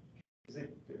 is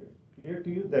it clear to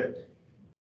you that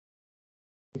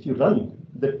if you run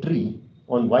the tree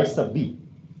on y sub b,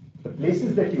 the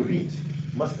places that you reach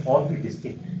must all be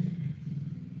distinct?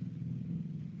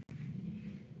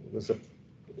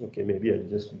 Okay, maybe I'll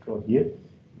just draw here.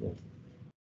 Yeah.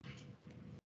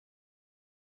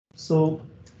 So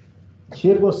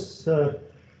here was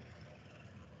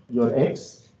your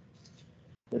x.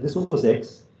 This was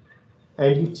x,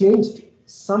 and you changed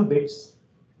some bits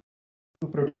to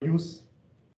produce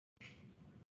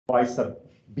y sub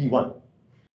b1.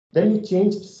 Then you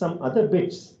changed some other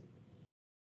bits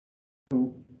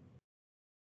to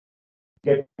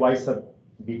get y sub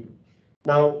b2.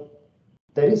 Now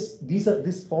there is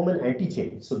this form an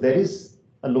anti-chain. So there is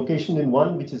a location in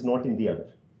one which is not in the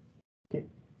other. Okay.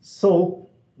 So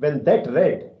when that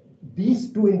read, these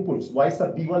two inputs, y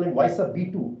sub b1 and y sub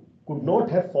b2, could not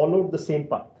have followed the same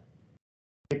path,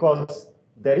 because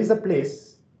there is a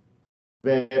place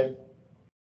where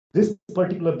this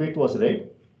particular bit was read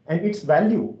and its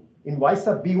value in y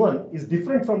sub b1 is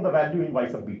different from the value in y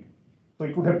sub b2. So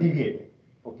it would have deviated.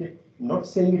 Okay, not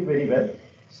saying it very well.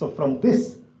 So from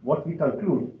this, what we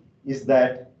conclude is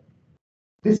that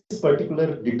this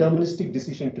particular deterministic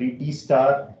decision tree T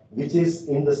star, which is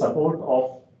in the support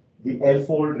of the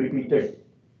L-fold repeated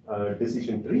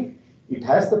decision tree, it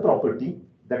has the property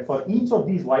that for each of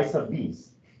these y sub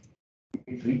b's,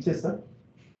 it reaches a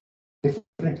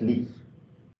different leaf.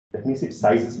 That means its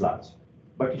size is large,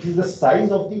 but it is the size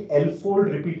of the L-fold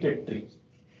repeated tree.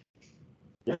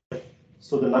 Yeah.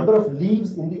 So the number of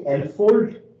leaves in the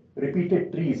L-fold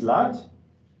repeated tree is large.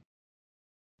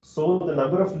 So the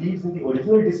number of leaves in the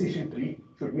original decision tree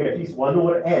should be at least 1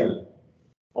 over L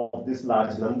of this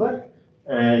large number.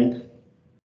 And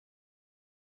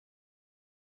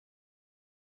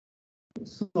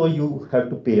so you have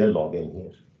to pay a log n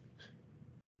here.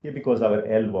 Okay, because our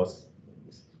L was.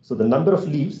 So the number of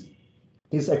leaves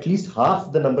is at least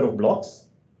half the number of blocks.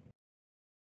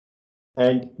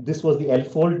 And this was the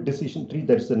L-fold decision tree.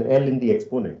 There's an L in the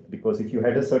exponent, because if you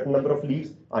had a certain number of leaves,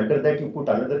 under that you put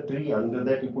another tree, under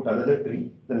that you put another tree,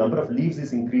 the number of leaves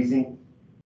is increasing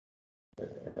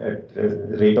at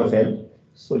the rate of L.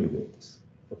 So you get this.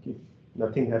 Okay,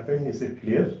 nothing happened. Is it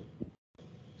clear?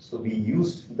 So we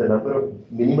used the number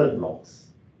of minimal blocks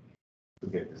to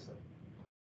get this one.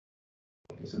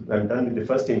 Okay, so I'm done with the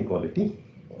first inequality.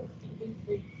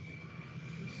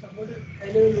 Somewhat,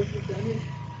 I know what you've done is,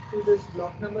 to this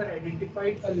block number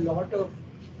identified a lot of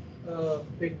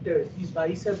vectors. These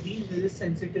y sub b, there is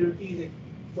sensitivity like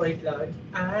quite large,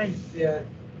 and they are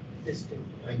distinct.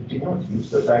 I did not use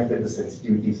the fact that the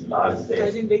sensitivity is large there.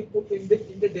 As in, like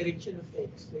in the direction of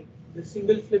x, like the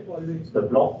single flip always. The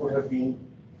block would have been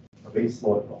a very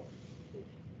small block.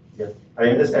 Yeah,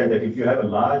 I understand that if you have a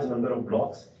large number of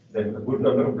blocks, then a good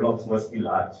number of blocks must be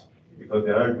large. because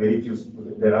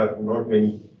there are not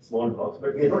many small blocks,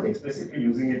 but we are not explicitly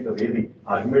using it the way the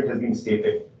argument has been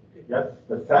stated. Yeah,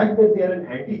 the fact that they are an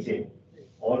anti-chain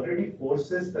already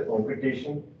forces the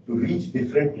computation to reach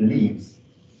different leaves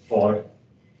for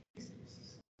these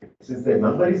cases. Since the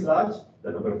number is large,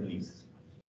 the number of leaves is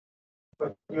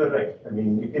large. But you are right. I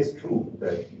mean, it is true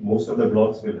that most of the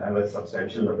blocks will have a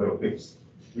substantial number of bits,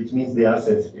 which means they are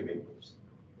sensitive inputs.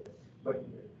 But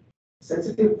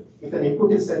sensitive, if an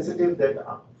input is sensitive, that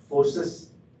forces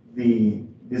the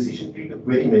decision tree to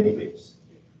query many bits.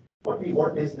 What we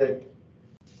want is that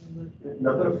the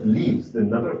number of leaves, the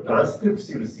number of transcripts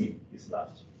you receive is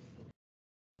large.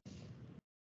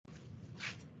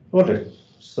 Okay,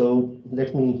 so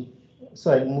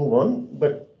I'll move on,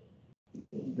 but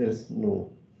there's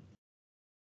no.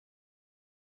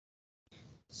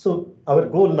 So our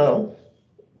goal now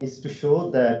is to show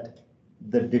that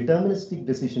the deterministic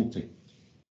decision tree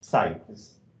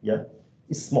size,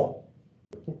 is small.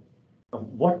 Okay.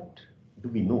 What do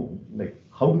we know? Like,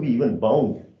 how do we even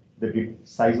bound the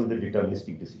size of the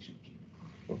deterministic decision tree?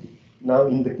 Okay. Now,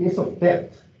 in the case of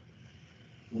depth,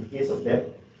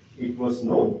 it was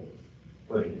known,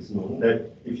 or it is known,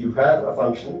 that if you have a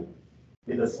function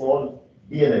with a small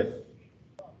DNF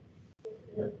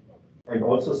and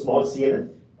also small CNF,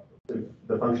 so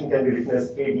the function can be written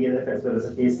as KDNF as well as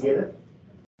a KCNF,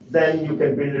 then you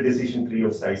can build a decision tree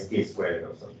of size k squared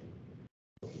or something.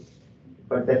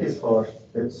 But that is for,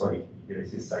 sorry, here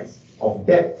is size of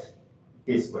depth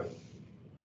k squared.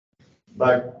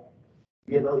 But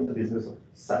we are now in the business of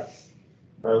size.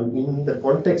 In the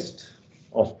context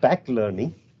of back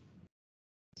learning,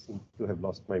 I seem to have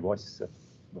lost my voice.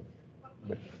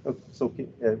 But it's okay.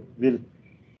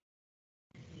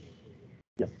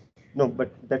 No,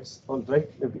 but that's all right.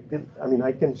 I mean,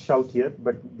 I can shout here,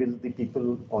 but will the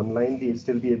people online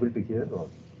still be able to hear? Or?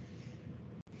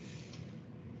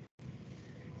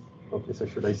 Okay, so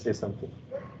should I say something?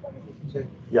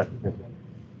 Yeah.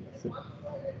 So,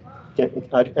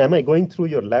 am I going through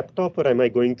your laptop or am I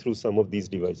going through some of these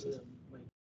devices?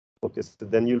 Okay, so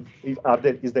then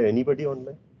is there anybody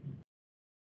online?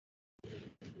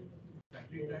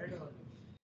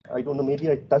 I don't know, maybe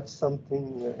I touched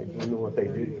something, I don't know what I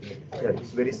did. Yeah, it's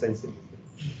very sensitive.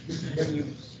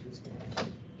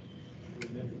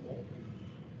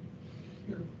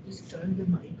 Just turn the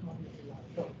mic on the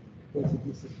laptop.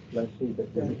 This is flashing,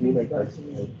 that doesn't mean I touched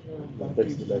it.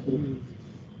 That's the laptop.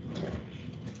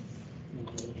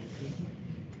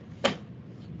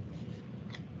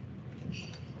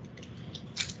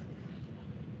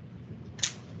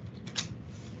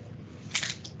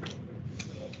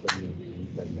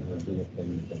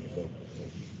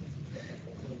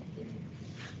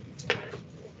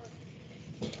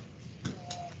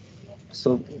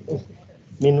 So,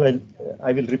 meanwhile,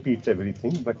 I will repeat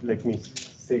everything, but let me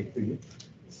say it to you.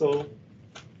 So,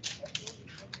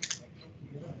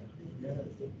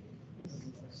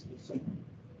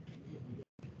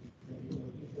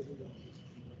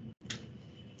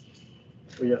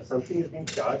 yeah, something is being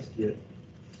charged here.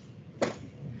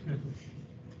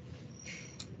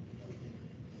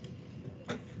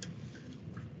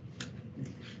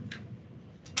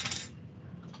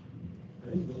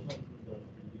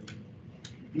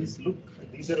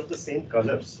 These are of the same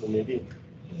color, so maybe.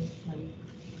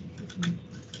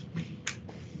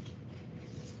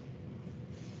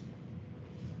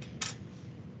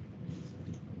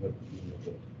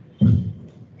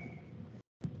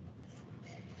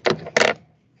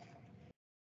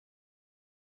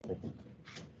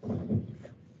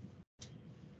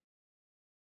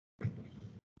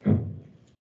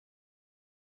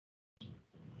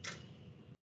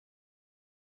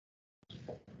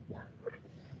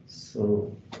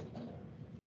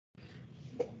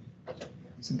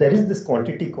 So there is this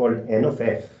quantity called n of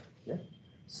f. Yeah?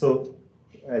 So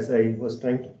as I was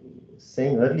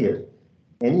saying earlier,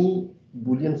 any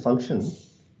Boolean function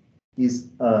is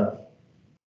a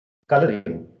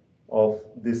coloring of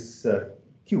this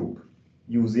cube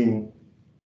using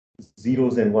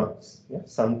zeros and ones. Yeah?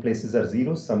 Some places are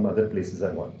zeros, some other places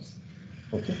are ones.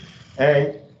 Okay,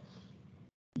 and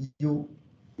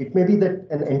it may be that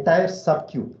an entire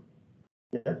subcube.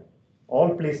 Yeah,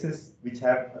 all places which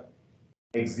have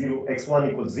x0, x1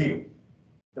 equals 0,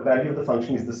 the value of the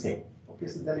function is the same. Okay,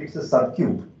 so then it's a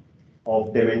subcube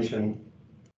of dimension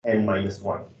n minus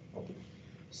 1. Okay,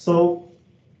 so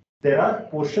there are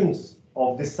portions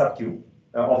of this subcube,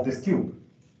 of this cube,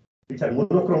 which are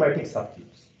monochromatic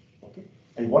subcubes. Okay,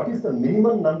 and what is the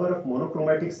minimum number of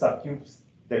monochromatic subcubes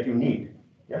that you need?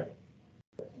 Yeah,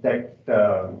 that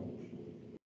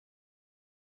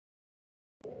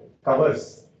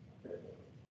covers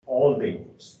all the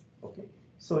inputs. Okay,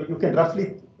 so you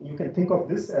can think of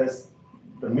this as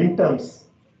the min terms.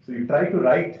 So you try to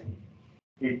write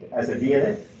it as a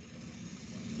DNF,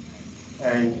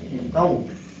 and you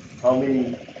count how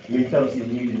many min terms you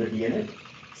need in the DNF,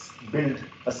 build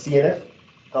a CNF,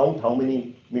 count how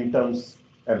many min terms,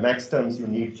 max terms you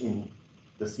need in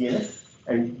the CNF,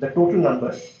 and the total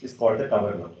number is called the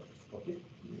cover number. Okay,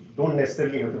 don't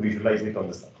necessarily have to visualize it on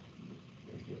the side.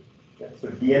 Yeah, so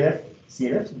DNF,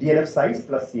 CNF, DNF size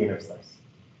plus CNF size.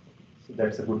 So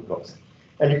that's a good proxy.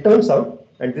 And it turns out,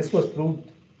 and this was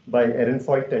proved by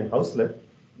Ehrenfeucht and Hausler,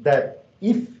 that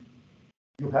if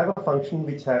you have a function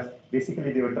which have,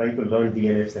 basically they were trying to learn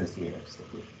DNFs and CNFs.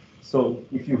 Okay? So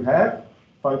if you have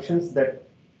functions that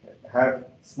have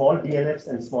small DNFs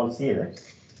and small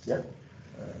CNFs, yeah.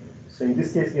 So in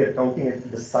this case, we are counting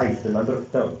at the size, the number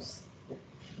of terms.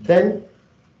 Then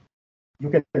you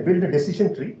can build a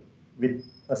decision tree with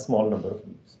a small number of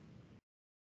leaves.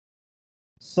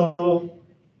 So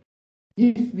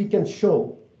if we can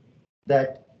show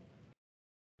that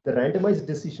the randomized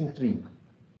decision tree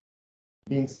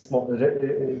being small, the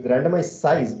randomized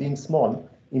size being small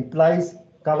implies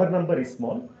cover number is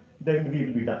small, then we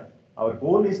will be done. Our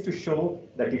goal is to show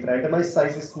that if randomized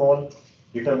size is small,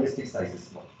 deterministic size is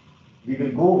small. We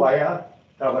will go via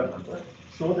cover number,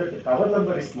 show that the cover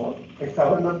number is small, and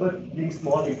cover number being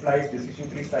small implies decision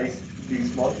tree size being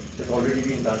small. Has already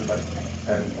been done by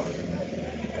Ehrenfeucht.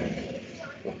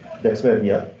 That's where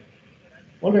we are.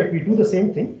 All right, we do the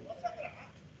same thing.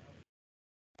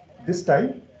 This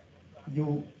time,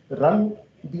 you run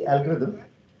the algorithm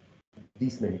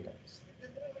these many times.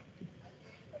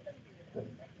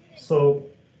 So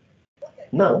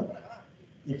now,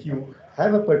 if you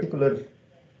have a particular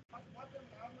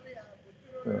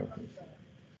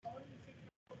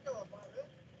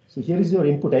so here is your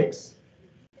input X,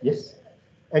 yes,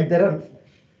 and there are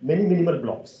many minimal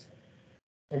blocks.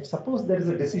 And suppose there is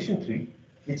a decision tree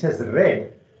which has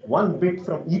read one bit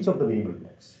from each of the minimal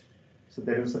blocks. So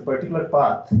there is a particular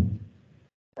path,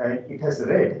 and it has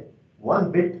read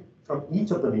one bit from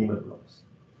each of the minimal blocks.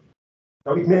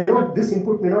 Now it may not, this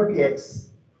input may not be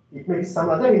X, it may be some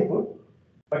other input,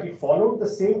 but it followed the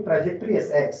same trajectory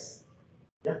as X.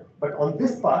 Yeah? But on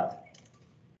this path,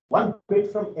 one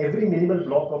bit from every minimal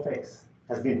block of X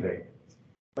has been read.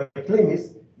 My claim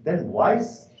is then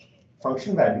Y's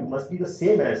function value must be the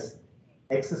same as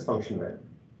X's function value.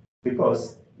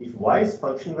 Because if Y's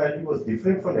function value was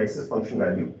different from X's function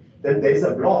value, then there is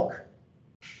a block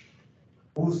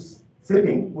whose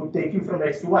flipping would take you from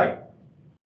X to Y.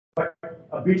 But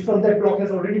a bit from that block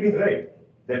has already been read.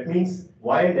 That means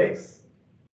Y and X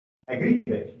agree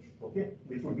there, okay?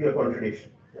 Which would be a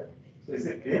contradiction. Yeah. So is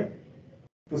it clear?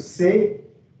 To say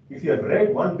if you have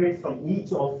read one bit from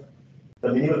each of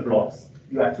the minimal blocks,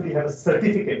 you actually have a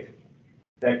certificate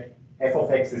that f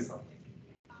of X is something.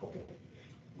 Okay.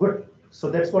 Good. So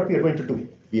that's what we are going to do.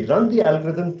 We run the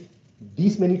algorithm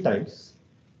these many times,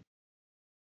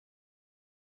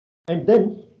 and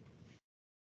then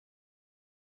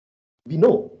we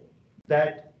know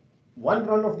that one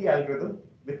run of the algorithm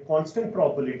with constant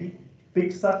probability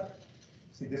picks up.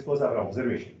 See, this was our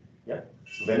observation. Yeah.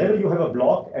 So whenever you have a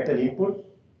block at an input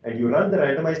and you run the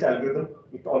randomized algorithm,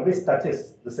 it always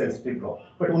touches the sensitive block,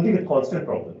 but only with constant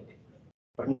probability.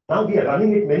 But now we are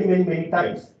running it many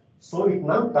times. So it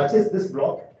now touches this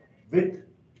block with,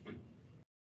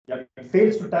 yeah, it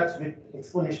fails to touch with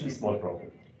exponentially small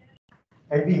probability.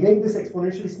 And we make this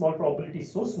exponentially small probability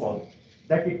so small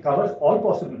that it covers all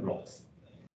possible blocks.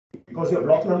 Because your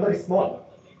block number is small.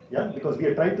 Yeah, because we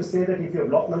are trying to say that if your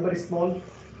block number is small,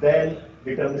 then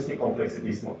deterministic complexity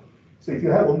is small. So if you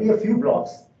have only a few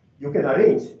blocks, you can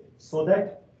arrange so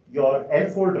that your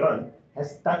L-fold run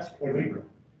has touched every block.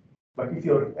 But if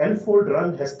your L-fold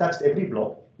run has touched every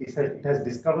block, it has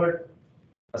discovered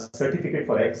a certificate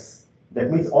for X. That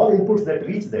means all inputs that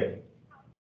reach there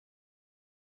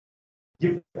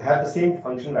have the same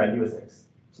function value as X.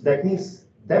 So that means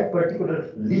that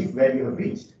particular leaf where you have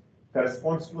reached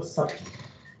corresponds to a subtree.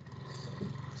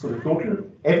 So the total,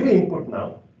 every input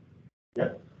now,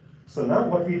 yeah. So now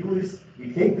what we do is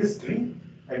we take this tree,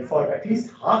 and for at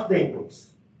least half the inputs,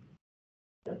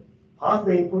 yeah, half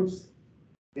the inputs,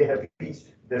 they have reached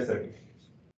their certificates.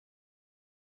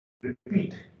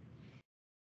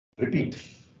 Repeat,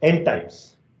 n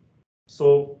times.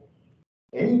 So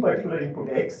any particular input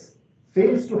X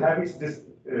fails to have its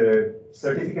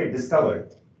certificate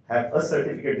discovered, have a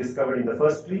certificate discovered in the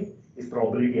first tree, is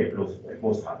probability at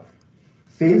most half.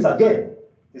 Fails again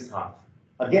is half.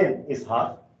 Again is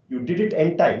half. You did it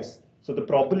n times. So the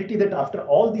probability that after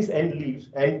all these n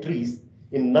trees,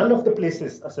 in none of the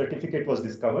places a certificate was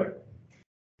discovered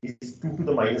is 2 to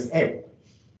the minus n.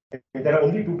 And there are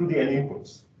only 2 to the n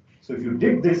inputs. So if you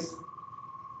did this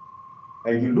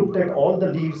and you looked at all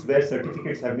the leaves where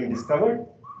certificates have been discovered,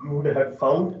 you would have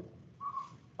found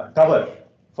a cover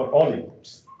for all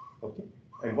inputs. Okay.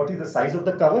 And what is the size of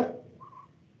the cover?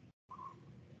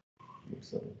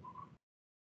 Sorry.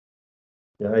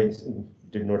 Yeah, I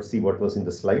did not see what was in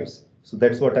the slides. So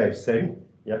that's what I've said.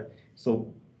 Yeah.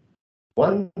 So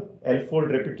one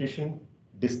L-fold repetition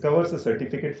discovers a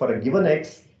certificate for a given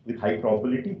X with high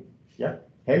probability. Yeah.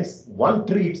 Hence, one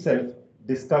tree itself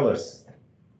discovers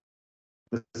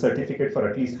the certificate for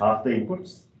at least half the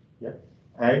inputs. Yeah.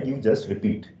 And you just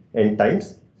repeat n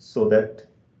times so that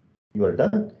you are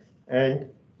done. And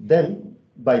then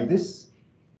by this,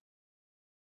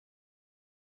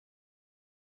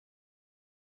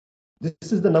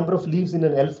 this is the number of leaves in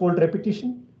an L-fold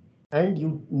repetition, and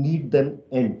you need them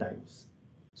n times.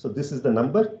 So this is the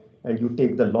number, and you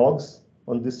take the logs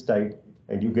on this side,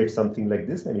 and you get something like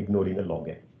this, and ignoring a log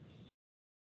n.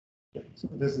 Yeah, so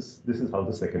this is how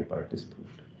the second part is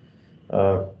proved.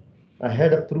 I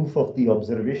had a proof of the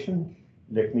observation.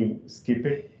 Let me skip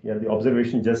it. Yeah, the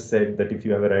observation just said that if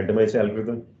you have a randomized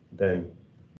algorithm, then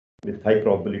with high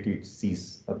probability it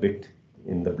sees a bit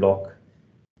in the block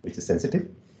which is sensitive.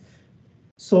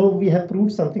 So we have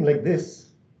proved something like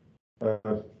this.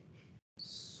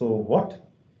 So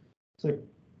it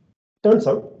turns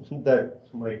out that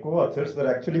my co-authors were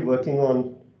actually working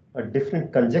on a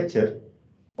different conjecture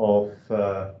of,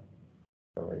 I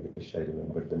wish I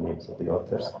remembered the names of the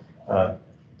authors.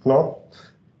 Knop,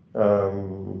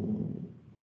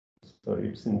 sorry,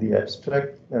 it's in the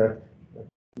abstract.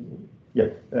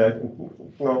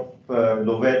 Knop,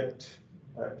 Lovett.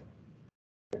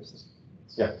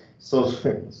 Yeah, so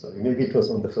sorry, maybe it was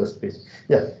on the first page.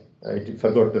 Yeah, I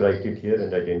forgot to write it here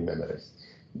and I didn't memorize.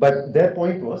 But their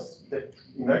point was that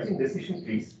imagine decision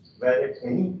trees where at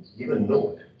any given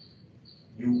node,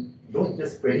 you don't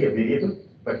just query a variable,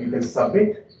 but you can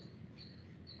submit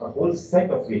a whole set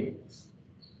of variables.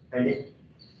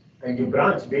 And you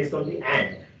branch based on the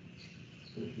and,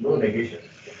 no negation.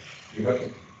 You have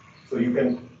to, so you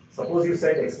can, suppose you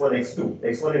said x1, x2,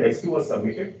 x1 and x2 was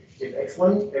submitted. If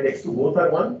x1 and x2 both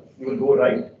are 1, you will go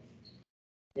right.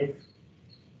 If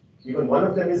even one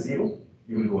of them is 0,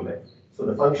 you will go left. So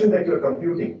the function that you are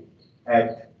computing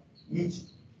at each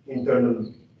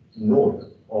internal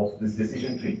node of this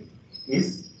decision tree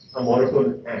is a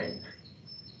monotone AND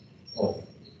of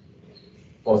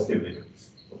positive variables.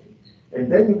 Okay.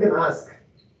 And then you can ask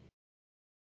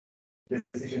the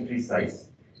decision tree size.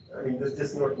 I mean, this is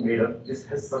just not made up. This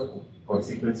has some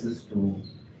consequences to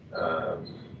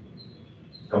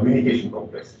communication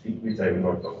complexity, which I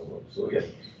will not talk about. So yeah,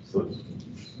 so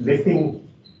lifting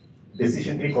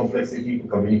decision tree complexity to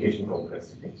communication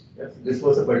complexity. Yes, this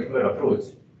was a particular approach.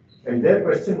 And their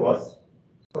question was,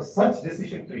 for such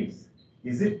decision trees,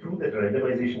 is it true that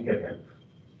randomization can help?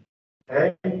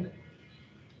 And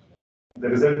the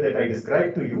result that I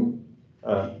described to you,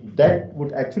 that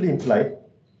would actually imply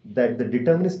that the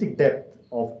deterministic depth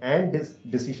of AND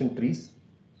decision trees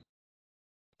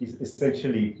is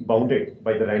essentially bounded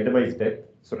by the randomized depth.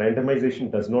 So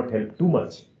randomization does not help too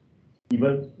much,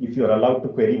 even if you are allowed to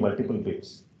query multiple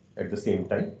bits at the same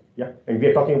time. Yeah, and we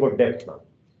are talking about depth now,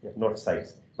 yeah, not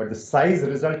size. But the size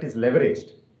result is leveraged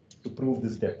to prove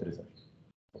this depth result.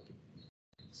 Okay.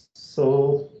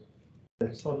 So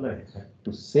that's all I have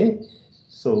to say.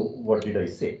 So what did I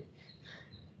say?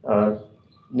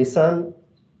 Nisan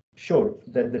showed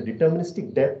that the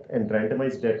deterministic depth and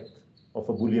randomized depth of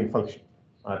a Boolean function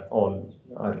are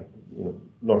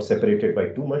not separated by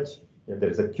too much. Yeah, there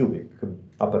is a cubic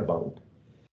upper bound.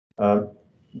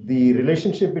 The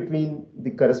relationship between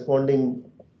the corresponding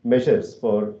measures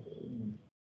for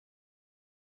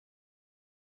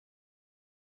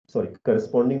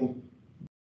corresponding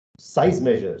size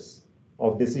measures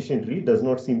of decision tree does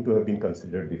not seem to have been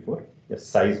considered before. Yes,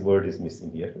 size word is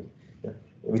missing here, yeah,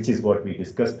 which is what we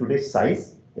discussed today,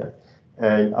 size. Yeah,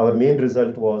 and our main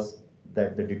result was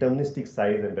that the deterministic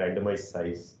size and randomized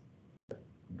size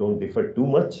don't differ too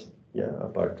much, yeah,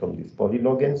 apart from these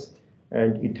polylogons,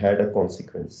 and it had a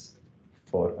consequence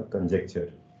for a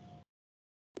conjecture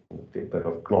in the paper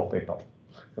of Knop et al.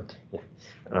 Okay, yeah.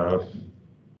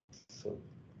 So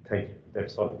thank you.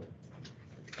 That's all.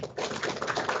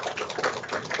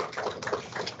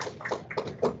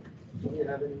 Do you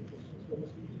have any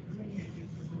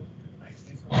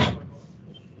questions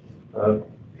for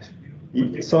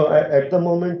me? So at the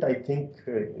moment, I think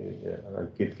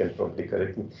Ankit can probably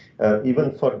correct me.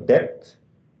 Even for depth,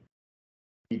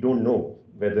 we don't know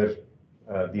whether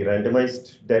the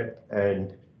randomized depth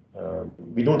and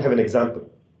we don't have an example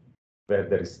where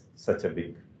there is such a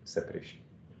big separation,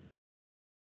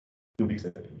 cubic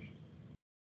separation.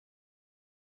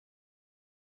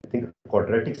 I think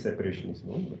quadratic separation is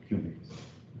known, but cubic.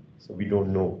 So we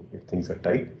don't know if things are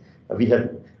tight. We have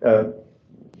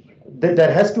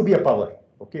there has to be a power.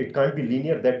 Okay, it can't be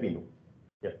linear, that we know.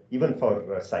 Yeah, even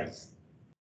for size.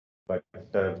 But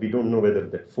we don't know whether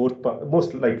that fourth power,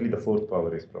 most likely the fourth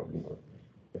power is probably not.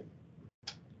 Yeah.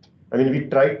 I mean, we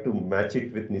tried to match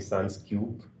it with Nisan's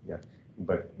cube, yeah,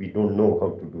 but we don't know how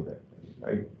to do that.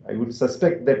 I would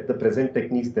suspect that the present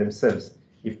techniques themselves,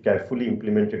 if carefully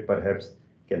implemented, perhaps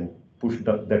can push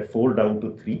that 4 down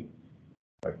to 3.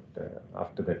 But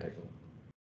after that, I don't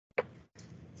know.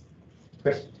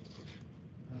 Question?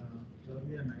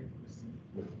 Probably a nice question.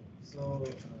 So,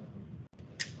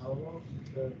 how about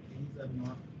the things are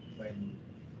not binary?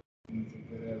 Means if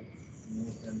there are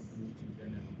more than 2 children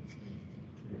and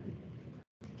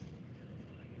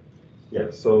yeah,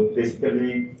 so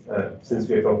basically, since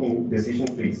we are talking decision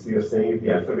trees, we are saying if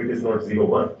the alphabet is not 0,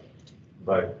 1,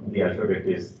 but the alphabet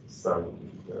is some,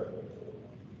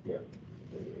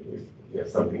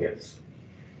 something else.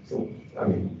 So, I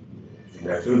mean, the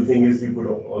natural thing is you could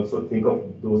also think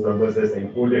of those numbers as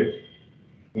encoded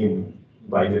in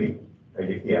binary, and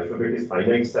if the alphabet is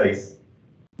finite size,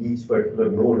 each particular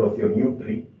node of your new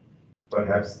tree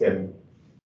perhaps can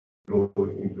grow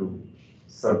into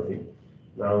something.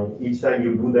 Now, each time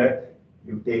you do that,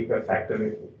 you take a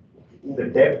factor. In the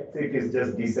depth, it is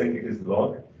just descent, it is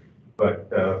log, but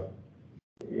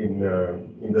in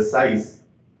the size,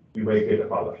 you might get a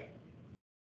power.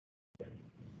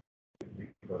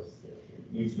 Because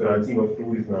each branching of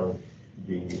 2 is now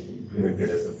being implemented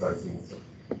as a branching. So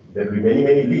there will be many,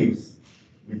 many leaves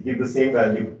which give the same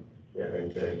value. Yeah,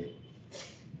 and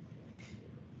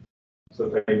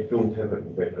so I don't have a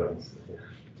better answer. Yeah.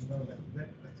 no, that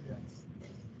actually answers.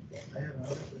 I have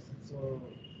another question. So,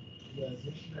 you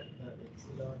assume that the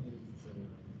epsilon is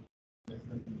less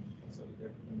than, sorry,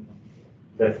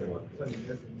 That's the one. sorry,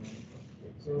 less than 1.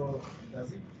 So,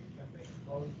 does it affect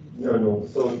how No.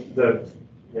 So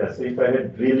so if I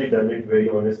had really done it very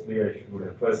honestly, I should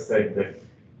have first said that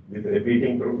with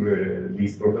repeating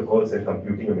these protocols and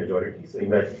computing a majority. So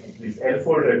imagine this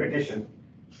L-fold repetition,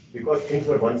 because things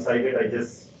were one-sided,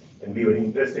 and we were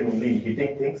interested only in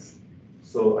hitting things.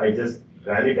 So I just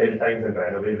ran it L times and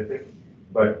ran away with it.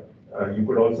 But you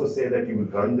could also say that you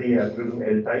would run the algorithm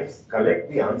L times, collect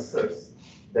the answers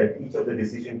that each of the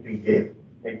decision tree gave,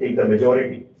 and take the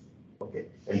majority. Okay,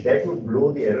 and that would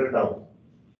blow the error down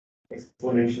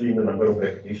exponentially in the number of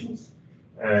repetitions.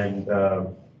 And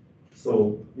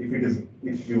so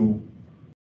if you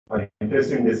are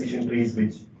interested in decision trees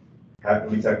which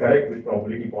are correct with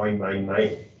probability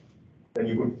 0.99, then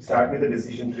you could start with a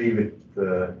decision tree with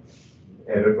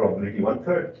error probability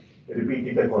 1/3, repeat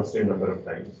it a constant number of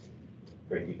times,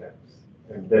 20 times,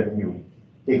 and then you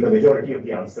take the majority of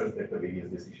the answers that the various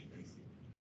decision trees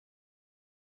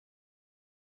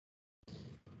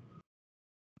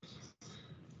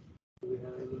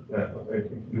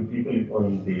do people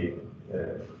on the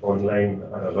online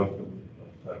are allowed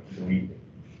to read?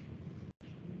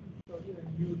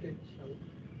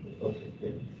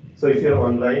 Okay. So if you're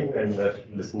online and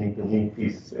listening to me,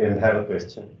 please, and have a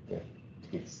question,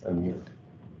 please unmute.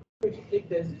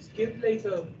 Does this give like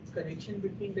a connection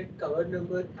between that cover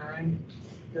number and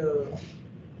the?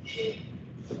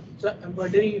 So I'm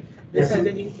wondering if this has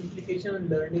any implication on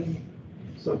learning.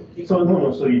 So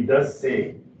no. So it does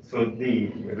say. So the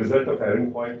result of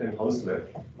Ehrenfeucht and Hausler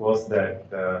was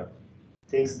that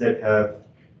things that have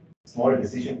small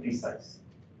decision tree size,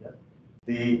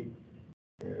 the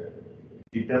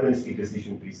deterministic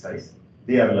decision tree size,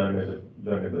 they are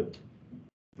learnable.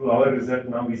 To our result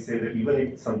now, we say that even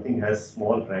if something has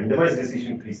small randomized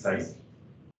decision tree size,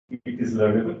 it is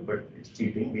learnable, but it's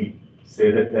cheating. We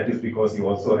say that is because you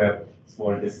also have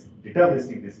small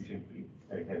deterministic decision tree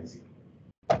and hence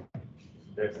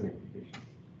that's an implication.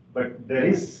 But there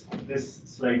is this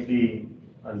slightly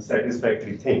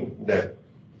unsatisfactory thing that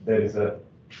there is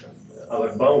our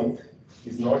bound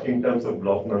is not in terms of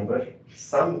block number.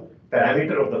 Some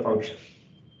parameter of the function,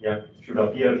 should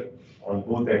appear on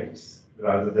both ends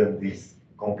rather than these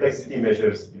complexity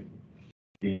measures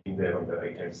being there on the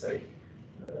right hand side.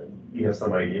 We have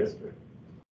some ideas, but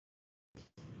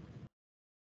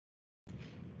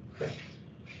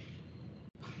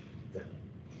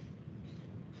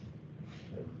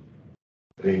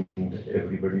bring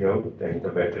everybody out and the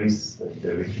batteries and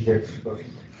everything.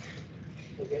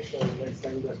 Okay, so let's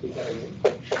thank the speaker again.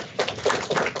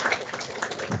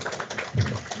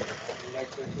 Like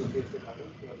to showcase the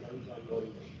comments, your lines are more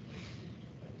important.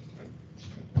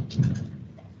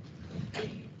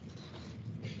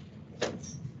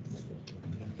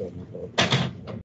 from